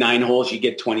 9 holes, you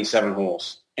get 27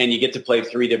 holes. And you get to play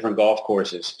 3 different golf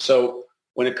courses. So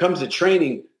when it comes to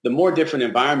training, the more different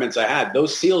environments I had,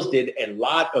 those SEALs did a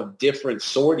lot of different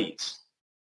sorties.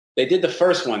 They did the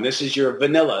first one. This is your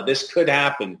vanilla. This could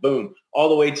happen. Boom. All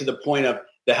the way to the point of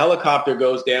the helicopter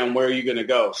goes down. Where are you going to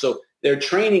go? So they're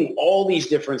training all these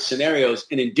different scenarios.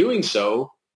 And in doing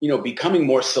so, becoming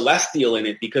more celestial in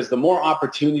it, because the more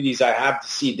opportunities I have to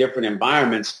see different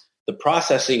environments, the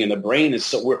processing in the brain is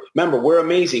so, we're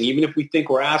amazing. Even if we think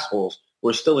we're assholes,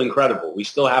 we're still incredible. We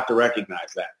still have to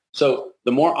recognize that. So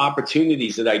the more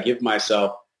opportunities that I give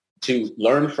myself to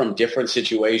learn from different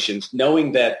situations,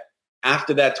 knowing that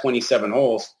after that 27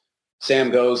 holes,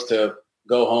 Sam goes to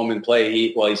go home and play.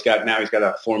 He's got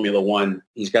a Formula One.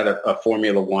 He's got a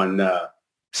Formula One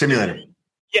simulator.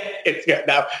 Yeah, it's good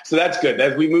now. So that's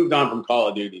good. We moved on from Call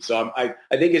of Duty. So I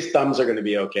think his thumbs are going to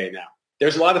be okay now.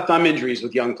 There's a lot of thumb injuries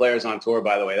with young players on tour,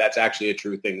 by the way. That's actually a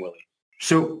true thing, Willie.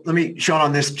 So let me, Sean,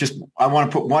 on this, I want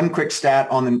to put one quick stat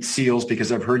on the SEALs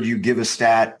because I've heard you give a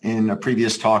stat in a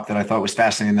previous talk that I thought was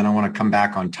fascinating. Then I want to come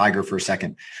back on Tiger for a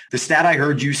second. The stat I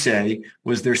heard you say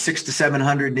was there's 600 to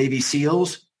 700 Navy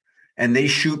SEALs and they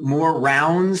shoot more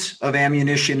rounds of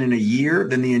ammunition in a year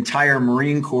than the entire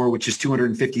Marine Corps, which is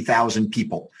 250,000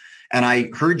 people. And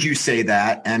I heard you say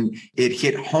that and it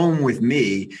hit home with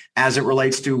me as it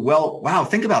relates to, well, wow,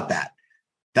 think about that.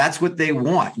 That's what they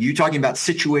want. You talking about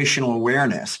situational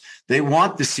awareness. They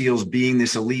want the SEALs being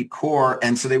this elite corps.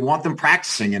 And so they want them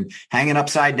practicing and hanging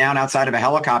upside down outside of a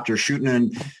helicopter, shooting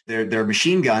in their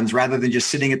machine guns rather than just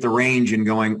sitting at the range and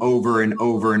going over and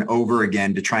over and over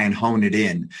again to try and hone it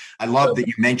in. I love that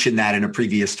you mentioned that in a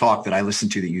previous talk that I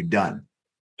listened to that you'd done.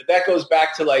 But that goes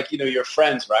back to your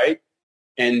friends, right?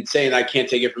 And saying, I can't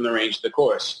take it from the range to the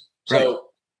course. So right.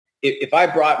 If I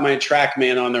brought my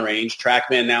TrackMan on the range,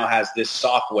 TrackMan now has this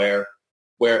software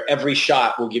where every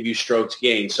shot will give you strokes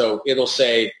gained. So it'll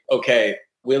say, okay,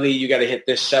 Willie, you got to hit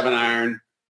this 7-iron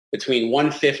between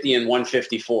 150 and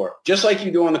 154, just like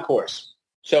you do on the course.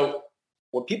 So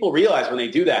what people realize when they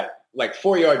do that,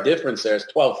 4-yard difference there is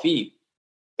 12 feet.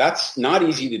 That's not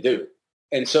easy to do.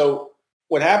 And so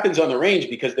what happens on the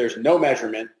range, because there's no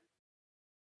measurement,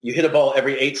 you hit a ball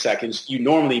every 8 seconds. You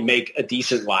normally make a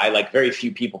decent lie. Very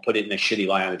few people put it in a shitty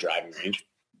lie on a driving range,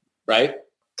 right?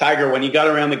 Tiger, when he got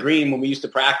around the green, when we used to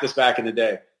practice back in the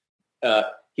day,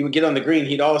 he would get on the green.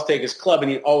 He'd always take his club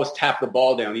and he'd always tap the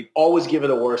ball down. He'd always give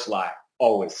it a worse lie,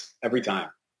 always, every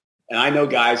time. And I know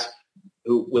guys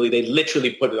who, Willie, they literally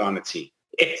put it on the tee.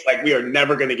 It's like we are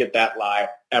never going to get that lie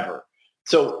ever.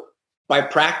 So by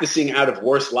practicing out of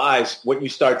worse lies, what you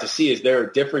start to see is there are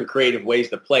different creative ways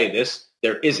to play this.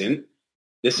 There isn't.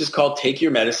 This is called take your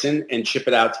medicine and chip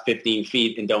it out to 15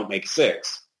 feet and don't make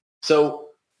 6. So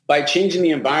by changing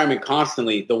the environment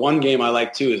constantly, the one game I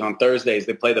like too is on Thursdays,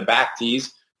 they play the back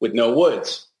tees with no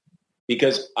woods.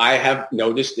 Because I have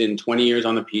noticed in 20 years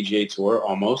on the PGA Tour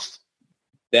almost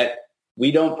that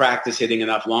we don't practice hitting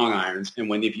enough long irons.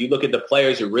 And if you look at the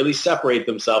players who really separate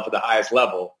themselves at the highest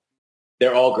level,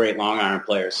 they're all great long iron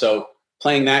players. So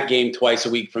playing that game twice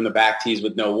a week from the back tees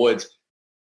with no woods,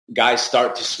 guys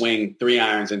start to swing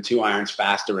 3-irons and 2-irons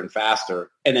faster and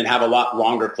faster and then have a lot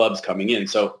longer clubs coming in.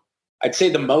 So I'd say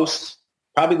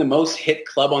probably the most hit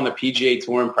club on the PGA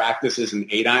Tour in practice is an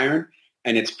 8-iron.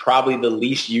 And it's probably the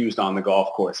least used on the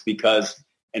golf course because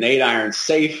an 8-iron's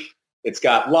safe. It's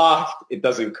got loft. It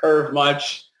doesn't curve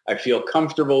much. I feel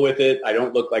comfortable with it. I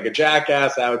don't look like a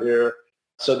jackass out here.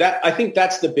 So I think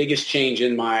that's the biggest change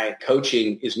in my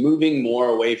coaching is moving more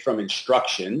away from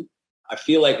instruction. I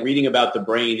feel like reading about the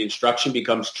brain, instruction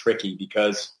becomes tricky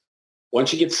because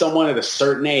once you get someone at a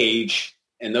certain age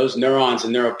And those neurons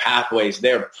and neural pathways,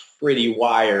 they're pretty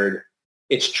wired.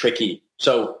 It's tricky.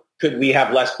 So could we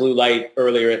have less blue light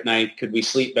earlier at night? Could we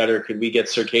sleep better? Could we get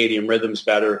circadian rhythms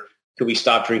better? Could we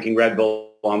stop drinking Red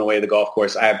Bull on the way to the golf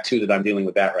course? I have 2 that I'm dealing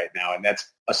with that right now. And that's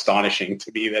astonishing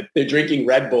to me that they're drinking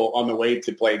Red Bull on the way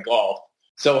to play golf.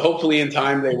 So hopefully in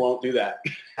time, they won't do that.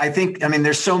 I mean,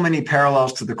 there's so many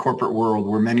parallels to the corporate world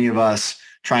where many of us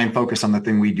try and focus on the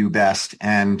thing we do best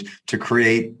and to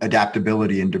create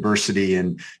adaptability and diversity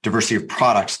of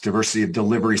products, diversity of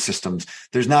delivery systems.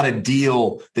 There's not a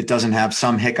deal that doesn't have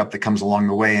some hiccup that comes along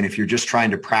the way. And if you're just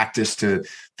trying to practice to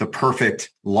the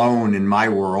perfect loan in my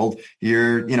world,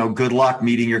 you're, good luck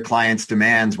meeting your clients'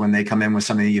 demands when they come in with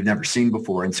something that you've never seen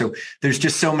before. And so there's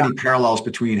just so many parallels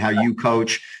between how you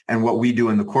coach and what we do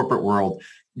in the corporate world.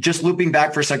 Just looping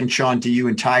back for a second, Sean, to you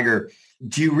and Tiger,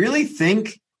 do you really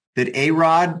think that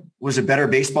A-Rod was a better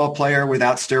baseball player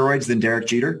without steroids than Derek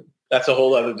Jeter? That's a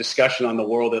whole other discussion on the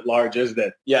world at large, isn't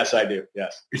it? Yes, I do.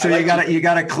 Yes. So you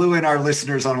got to clue in our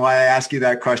listeners on why I ask you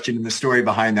that question and the story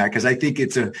behind that, because I think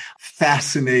it's a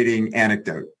fascinating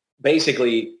anecdote.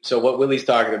 Basically, so what Willie's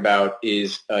talking about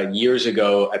is years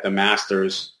ago at the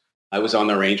Masters, I was on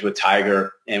the range with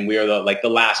Tiger, and we were the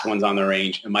last ones on the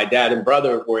range. And my dad and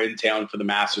brother were in town for the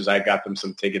Masters. I got them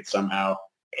some tickets somehow.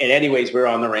 And anyways, we're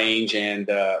on the range, and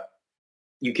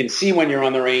you can see when you're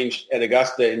on the range at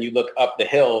Augusta and you look up the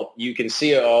hill, you can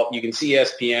see it all. You can see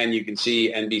ESPN, you can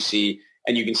see NBC,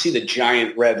 and you can see the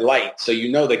giant red light. So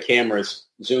the camera's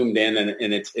zoomed in and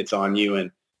it's on you.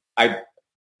 And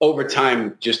over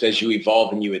time, just as you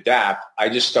evolve and you adapt, I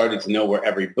just started to know where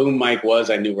every boom mic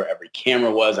was. I knew where every camera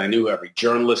was. I knew where every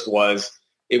journalist was.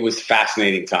 It was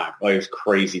fascinating time. It was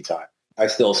crazy time. I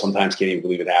still sometimes can't even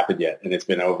believe it happened yet. And it's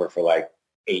been over for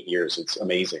 8 years. It's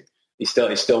amazing. He's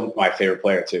still my favorite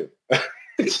player too.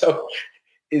 So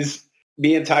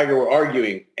me and Tiger were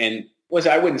arguing, and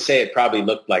I wouldn't say it probably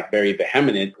looked very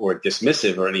vehement or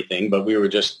dismissive or anything, but we were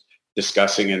just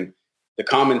discussing, and the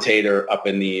commentator up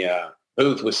in the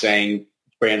booth was saying,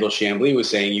 Brandel Chambly was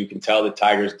saying, you can tell that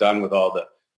Tiger's done with all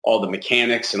the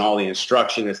mechanics and all the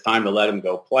instruction. It's time to let him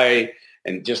go play,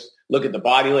 and just look at the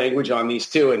body language on these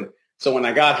two. And so when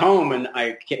I got home and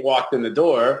I walked in the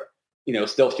door,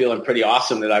 still feeling pretty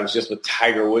awesome that I was just with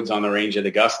Tiger Woods on the range at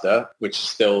Augusta, which is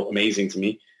still amazing to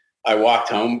me. I walked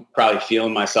home probably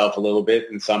feeling myself a little bit,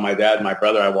 and saw my dad and my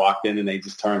brother. I walked in and they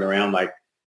just turned around like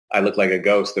I looked like a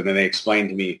ghost. And then they explained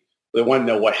to me, they wanted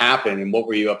to know what happened and what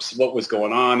was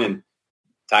going on. And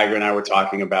Tiger and I were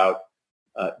talking about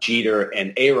Jeter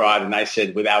and A-Rod. And I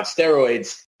said, without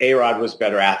steroids, A-Rod was a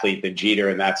better athlete than Jeter.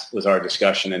 And that was our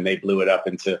discussion. And they blew it up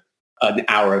into an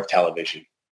hour of television.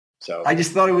 So I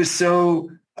just thought it was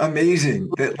so amazing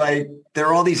that there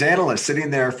are all these analysts sitting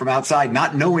there from outside,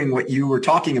 not knowing what you were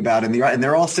talking about. And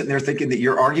they're all sitting there thinking that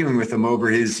you're arguing with him over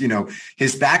his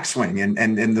backswing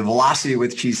and the velocity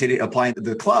with which he's applying to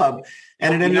the club.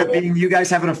 And it ended up being you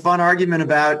guys having a fun argument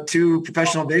about 2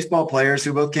 professional baseball players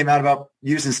who both came out about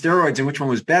using steroids and which one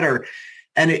was better.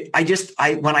 And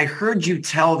when I heard you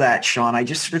tell that, Sean, I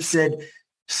just sort of said,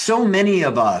 so many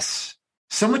of us,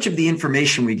 so much of the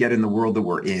information we get in the world that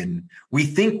we're in, we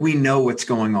think we know what's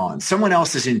going on. Someone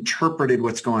else has interpreted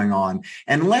what's going on.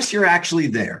 Unless you're actually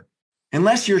there,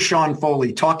 unless you're Sean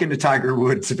Foley talking to Tiger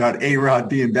Woods about A-Rod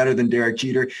being better than Derek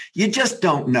Jeter, you just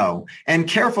don't know. And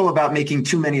careful about making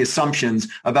too many assumptions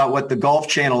about what the Golf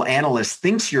Channel analyst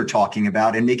thinks you're talking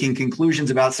about and making conclusions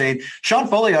about saying, Sean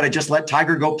Foley ought to just let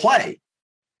Tiger go play,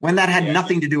 when that had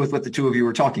nothing to do with what the two of you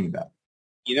were talking about.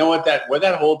 You know what, where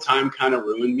that whole time kind of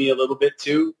ruined me a little bit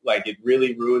too. It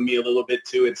really ruined me a little bit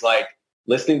too. It's like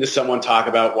listening to someone talk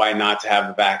about why not to have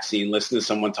the vaccine, listen to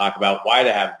someone talk about why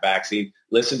to have the vaccine,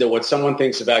 listen to what someone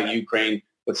thinks about Ukraine,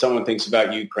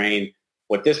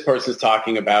 what this person's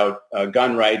talking about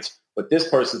gun rights, what this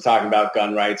person's talking about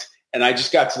gun rights. And I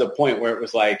just got to the point where it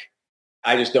was like,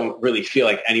 I just don't really feel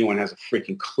like anyone has a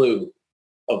freaking clue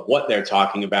of what they're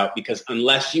talking about, because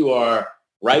unless you are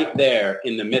right there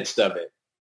in the midst of it,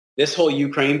 this whole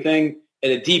Ukraine thing,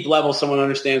 at a deep level, someone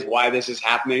understands why this is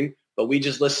happening, but we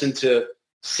just listen to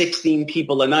 16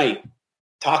 people a night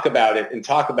talk about it and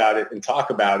talk about it and talk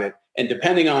about it. And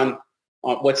depending on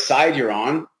what side you're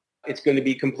on, it's going to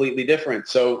be completely different.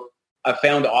 So I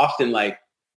found often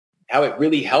how it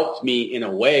really helped me in a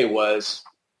way was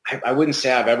I wouldn't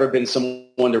say I've ever been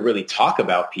someone to really talk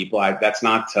about people. That's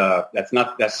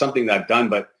something that I've done,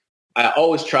 but I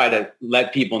always try to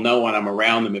let people know when I'm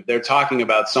around them. If they're talking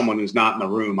about someone who's not in the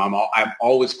room, I'm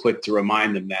always quick to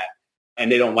remind them that. And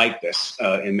they don't like this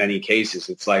in many cases.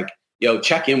 It's like,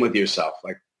 check in with yourself.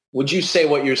 Would you say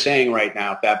what you're saying right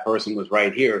now if that person was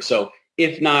right here? So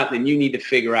if not, then you need to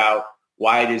figure out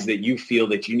why it is that you feel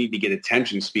that you need to get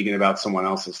attention speaking about someone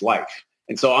else's life.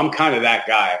 And so I'm kind of that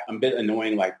guy. I'm a bit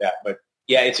annoying like that. But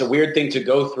yeah, it's a weird thing to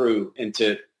go through, and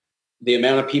to the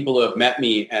amount of people who have met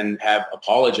me and have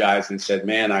apologized and said,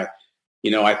 man, I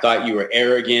thought you were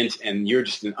arrogant and you're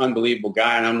just an unbelievable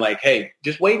guy. And I'm like, hey,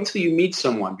 just wait until you meet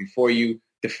someone before you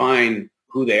define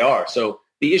who they are. So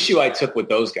the issue I took with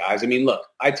those guys, I mean, look,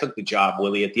 I took the job,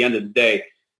 Willie. At the end of the day,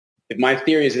 if my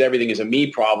theory is that everything is a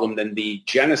me problem, then the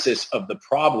genesis of the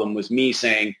problem was me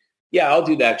saying, yeah, I'll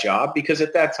do that job. Because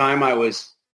at that time I would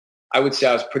say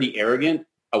I was pretty arrogant.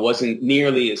 I wasn't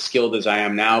nearly as skilled as I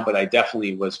am now, but I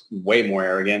definitely was way more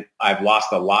arrogant. I've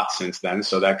lost a lot since then,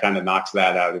 so that kind of knocks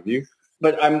that out of you.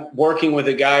 But I'm working with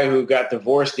a guy who got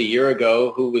divorced a year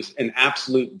ago, who was an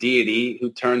absolute deity,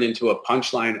 who turned into a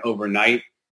punchline overnight.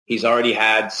 He's already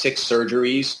had 6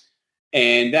 surgeries,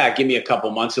 and give me a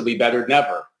couple months, it'll be better than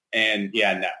ever. And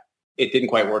no, it didn't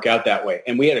quite work out that way.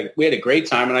 And we had a great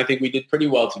time, and I think we did pretty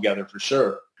well together for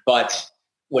sure. But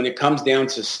when it comes down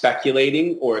to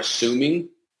speculating or assuming,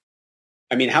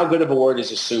 I mean, how good of a word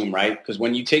is assume, right? Because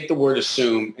when you take the word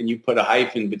assume and you put a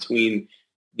hyphen between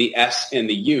the S and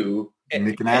the U, and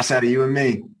make an ass out of you and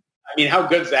me. I mean, how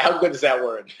good is that? How good is that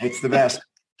word? It's the best.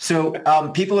 So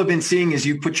people have been seeing, as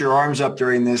you put your arms up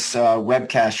during this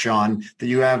webcast, Sean, that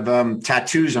you have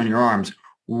tattoos on your arms.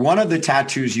 One of the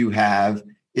tattoos you have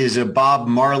is a Bob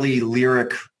Marley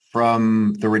lyric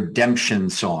from the Redemption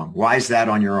song. Why is that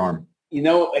on your arm? You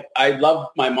know,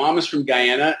 my mom is from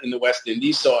Guyana in the West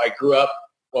Indies. So I grew up,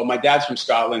 well, my dad's from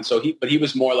Scotland. But he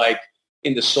was more like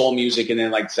into soul music, and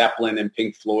then like Zeppelin and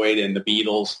Pink Floyd and the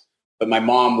Beatles. But my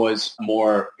mom was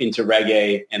more into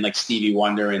reggae and like Stevie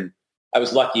Wonder. And I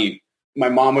was lucky. My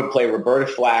mom would play Roberta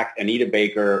Flack, Anita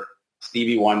Baker,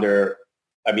 Stevie Wonder.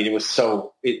 I mean,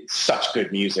 it's such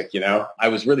good music, you know. I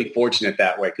was really fortunate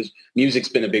that way because music's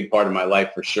been a big part of my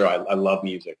life for sure. I love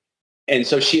music. And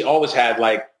so she always had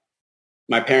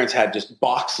my parents had just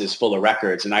boxes full of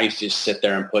records, and I used to just sit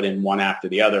there and put in one after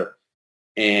the other.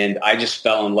 And I just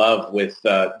fell in love with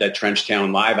that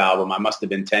Trenchtown Live album. I must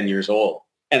have been 10 years old.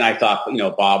 And I thought,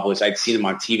 Bob I'd seen him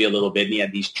on TV a little bit, and he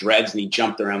had these dreads, and he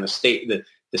jumped around the stage,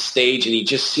 and he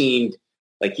just seemed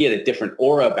like he had a different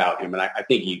aura about him. And I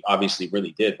think he obviously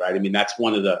really did, right? I mean, that's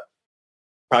probably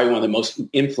one of the most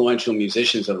influential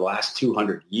musicians of the last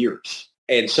 200 years.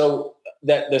 And so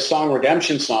the song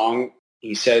Redemption Song,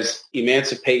 he says,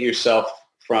 emancipate yourself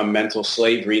from mental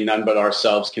slavery. None but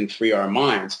ourselves can free our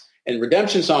minds. And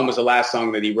Redemption Song was the last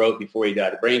song that he wrote before he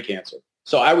died of brain cancer.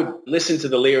 So I would listen to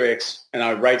the lyrics, and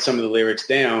I would write some of the lyrics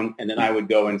down, and then I would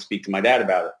go and speak to my dad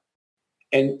about it.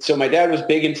 And so my dad was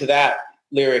big into that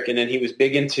lyric, and then he was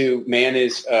big into man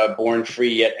is born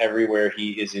free, yet everywhere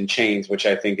he is in chains, which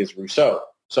I think is Rousseau.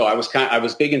 So I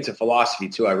was big into philosophy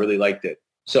too. I really liked it.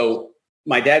 So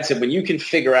my dad said, when you can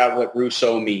figure out what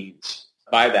Rousseau means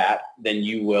by that, then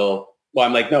you will. Well,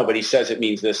 I'm like, no, but he says it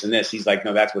means this and this. He's like,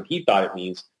 no, that's what he thought it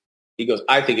means. He goes,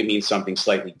 I think it means something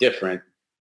slightly different.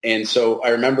 And so I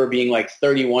remember being like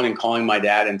 31 and calling my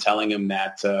dad and telling him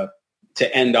that to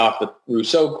end off the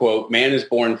Rousseau quote, man is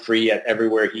born free, yet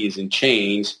everywhere he is in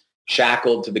chains,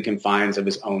 shackled to the confines of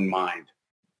his own mind.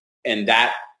 And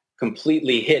that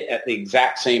completely hit at the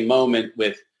exact same moment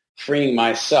with freeing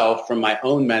myself from my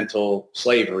own mental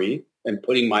slavery and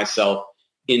putting myself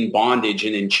in bondage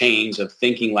and in chains of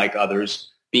thinking like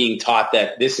others, being taught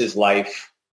that this is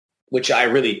life, which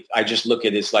I just look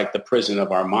at as like the prison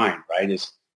of our mind,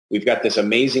 right? We've got this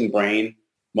amazing brain.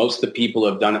 Most of the people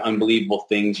have done unbelievable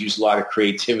things, use a lot of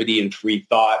creativity and free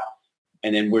thought.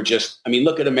 And then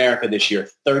look at America this year,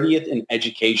 30th in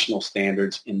educational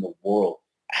standards in the world.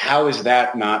 How is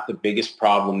that not the biggest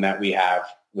problem that we have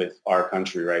with our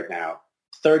country right now?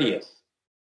 30th.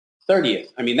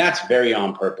 I mean, that's very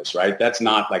on purpose, right? That's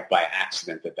not like by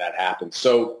accident that happens.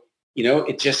 So,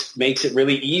 it just makes it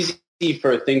really easy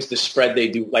for things to spread. They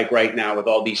do, like right now with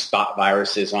all these thought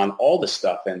viruses on all the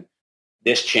stuff, and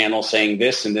this channel saying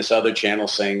this and this other channel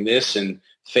saying this, and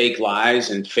fake lies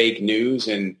and fake news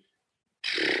and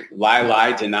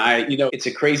lie, deny. It's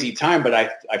a crazy time, but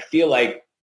I feel like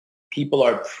people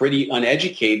are pretty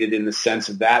uneducated in the sense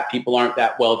of that people aren't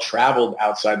that well traveled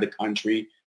outside the country.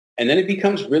 And then it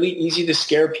becomes really easy to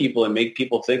scare people and make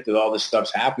people think that all this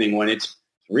stuff's happening when it's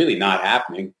really not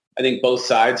happening. I think both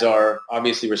sides are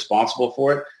obviously responsible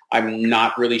for it. I'm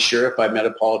not really sure if I've met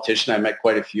a politician. I met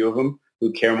quite a few of them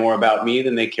who care more about me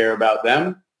than they care about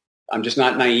them. I'm just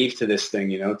not naive to this thing,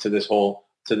 to this whole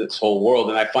world.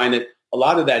 And I find that a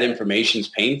lot of that information is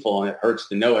painful and it hurts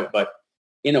to know it. But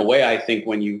in a way, I think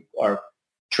when you are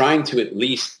trying to at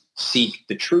least seek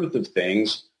the truth of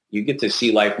things, you get to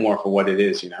see life more for what it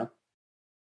is,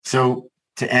 So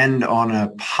to end on a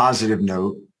positive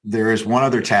note, there is one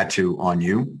other tattoo on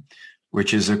you,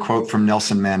 which is a quote from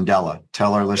Nelson Mandela.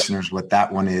 Tell our listeners what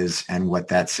that one is and what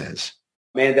that says.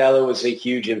 Mandela was a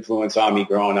huge influence on me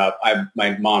growing up.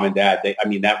 My mom and dad,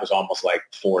 that was almost like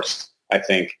forced, I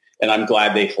think. And I'm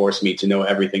glad they forced me to know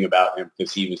everything about him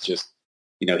because he was just,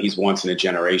 he's once in a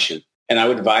generation. And I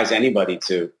would advise anybody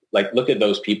to look at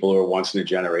those people who are once in a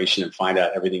generation and find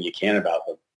out everything you can about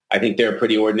them. I think they're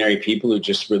pretty ordinary people who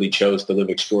just really chose to live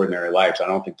extraordinary lives. I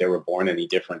don't think they were born any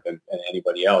different than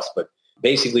anybody else. But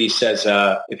basically he says,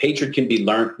 if hatred can be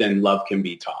learned, then love can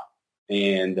be taught.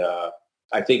 And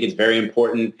I think it's very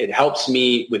important. It helps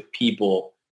me with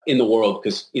people in the world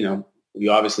because, we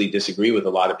obviously disagree with a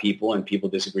lot of people and people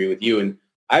disagree with you. And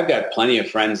I've got plenty of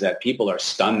friends that people are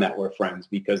stunned that we're friends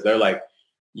because they're like,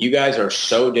 you guys are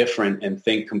so different and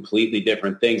think completely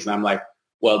different things. And I'm like,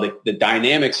 well, the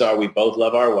dynamics are we both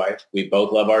love our wife, we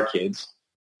both love our kids,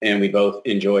 and we both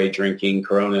enjoy drinking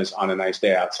Coronas on a nice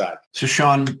day outside. So,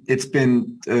 Sean, it's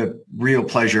been a real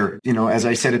pleasure. As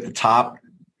I said at the top,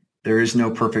 there is no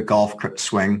perfect golf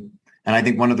swing. And I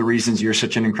think one of the reasons you're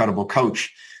such an incredible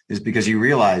coach is because you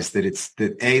realize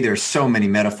that there's so many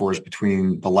metaphors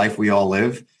between the life we all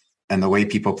live and the way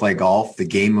people play golf, the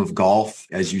game of golf,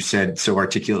 as you said so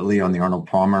articulately on the Arnold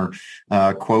Palmer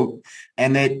quote,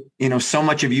 and that, so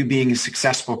much of you being a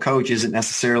successful coach isn't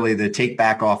necessarily the take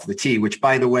back off the tee, which,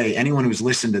 by the way, anyone who's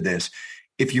listened to this,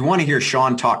 if you want to hear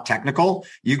Sean talk technical,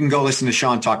 you can go listen to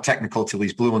Sean talk technical till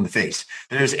he's blue in the face.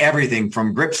 There's everything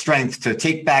from grip strength to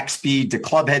take back speed to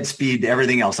club head speed to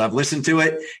everything else. I've listened to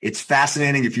it. It's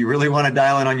fascinating. If you really want to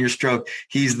dial in on your stroke,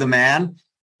 he's the man.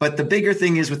 But the bigger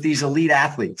thing is with these elite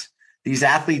athletes, these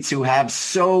athletes who have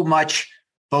so much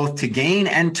both to gain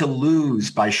and to lose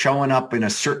by showing up in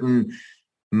a certain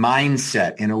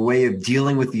mindset, in a way of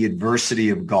dealing with the adversity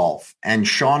of golf. And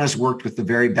Sean has worked with the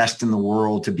very best in the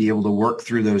world to be able to work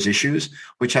through those issues,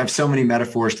 which have so many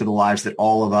metaphors to the lives that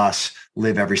all of us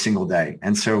live every single day.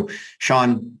 And so,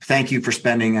 Sean, thank you for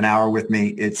spending an hour with me.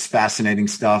 It's fascinating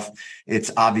stuff.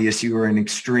 It's obvious you are an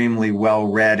extremely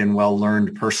well-read and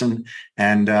well-learned person.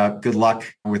 And good luck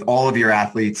with all of your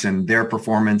athletes and their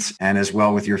performance, and as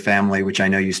well with your family, which I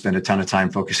know you spend a ton of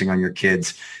time focusing on your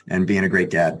kids and being a great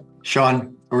dad.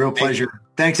 Sean, a real pleasure.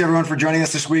 Thanks, everyone, for joining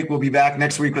us this week. We'll be back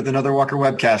next week with another Walker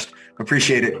Webcast.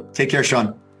 Appreciate it. Take care, Sean.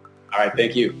 All right.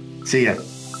 Thank you. See ya.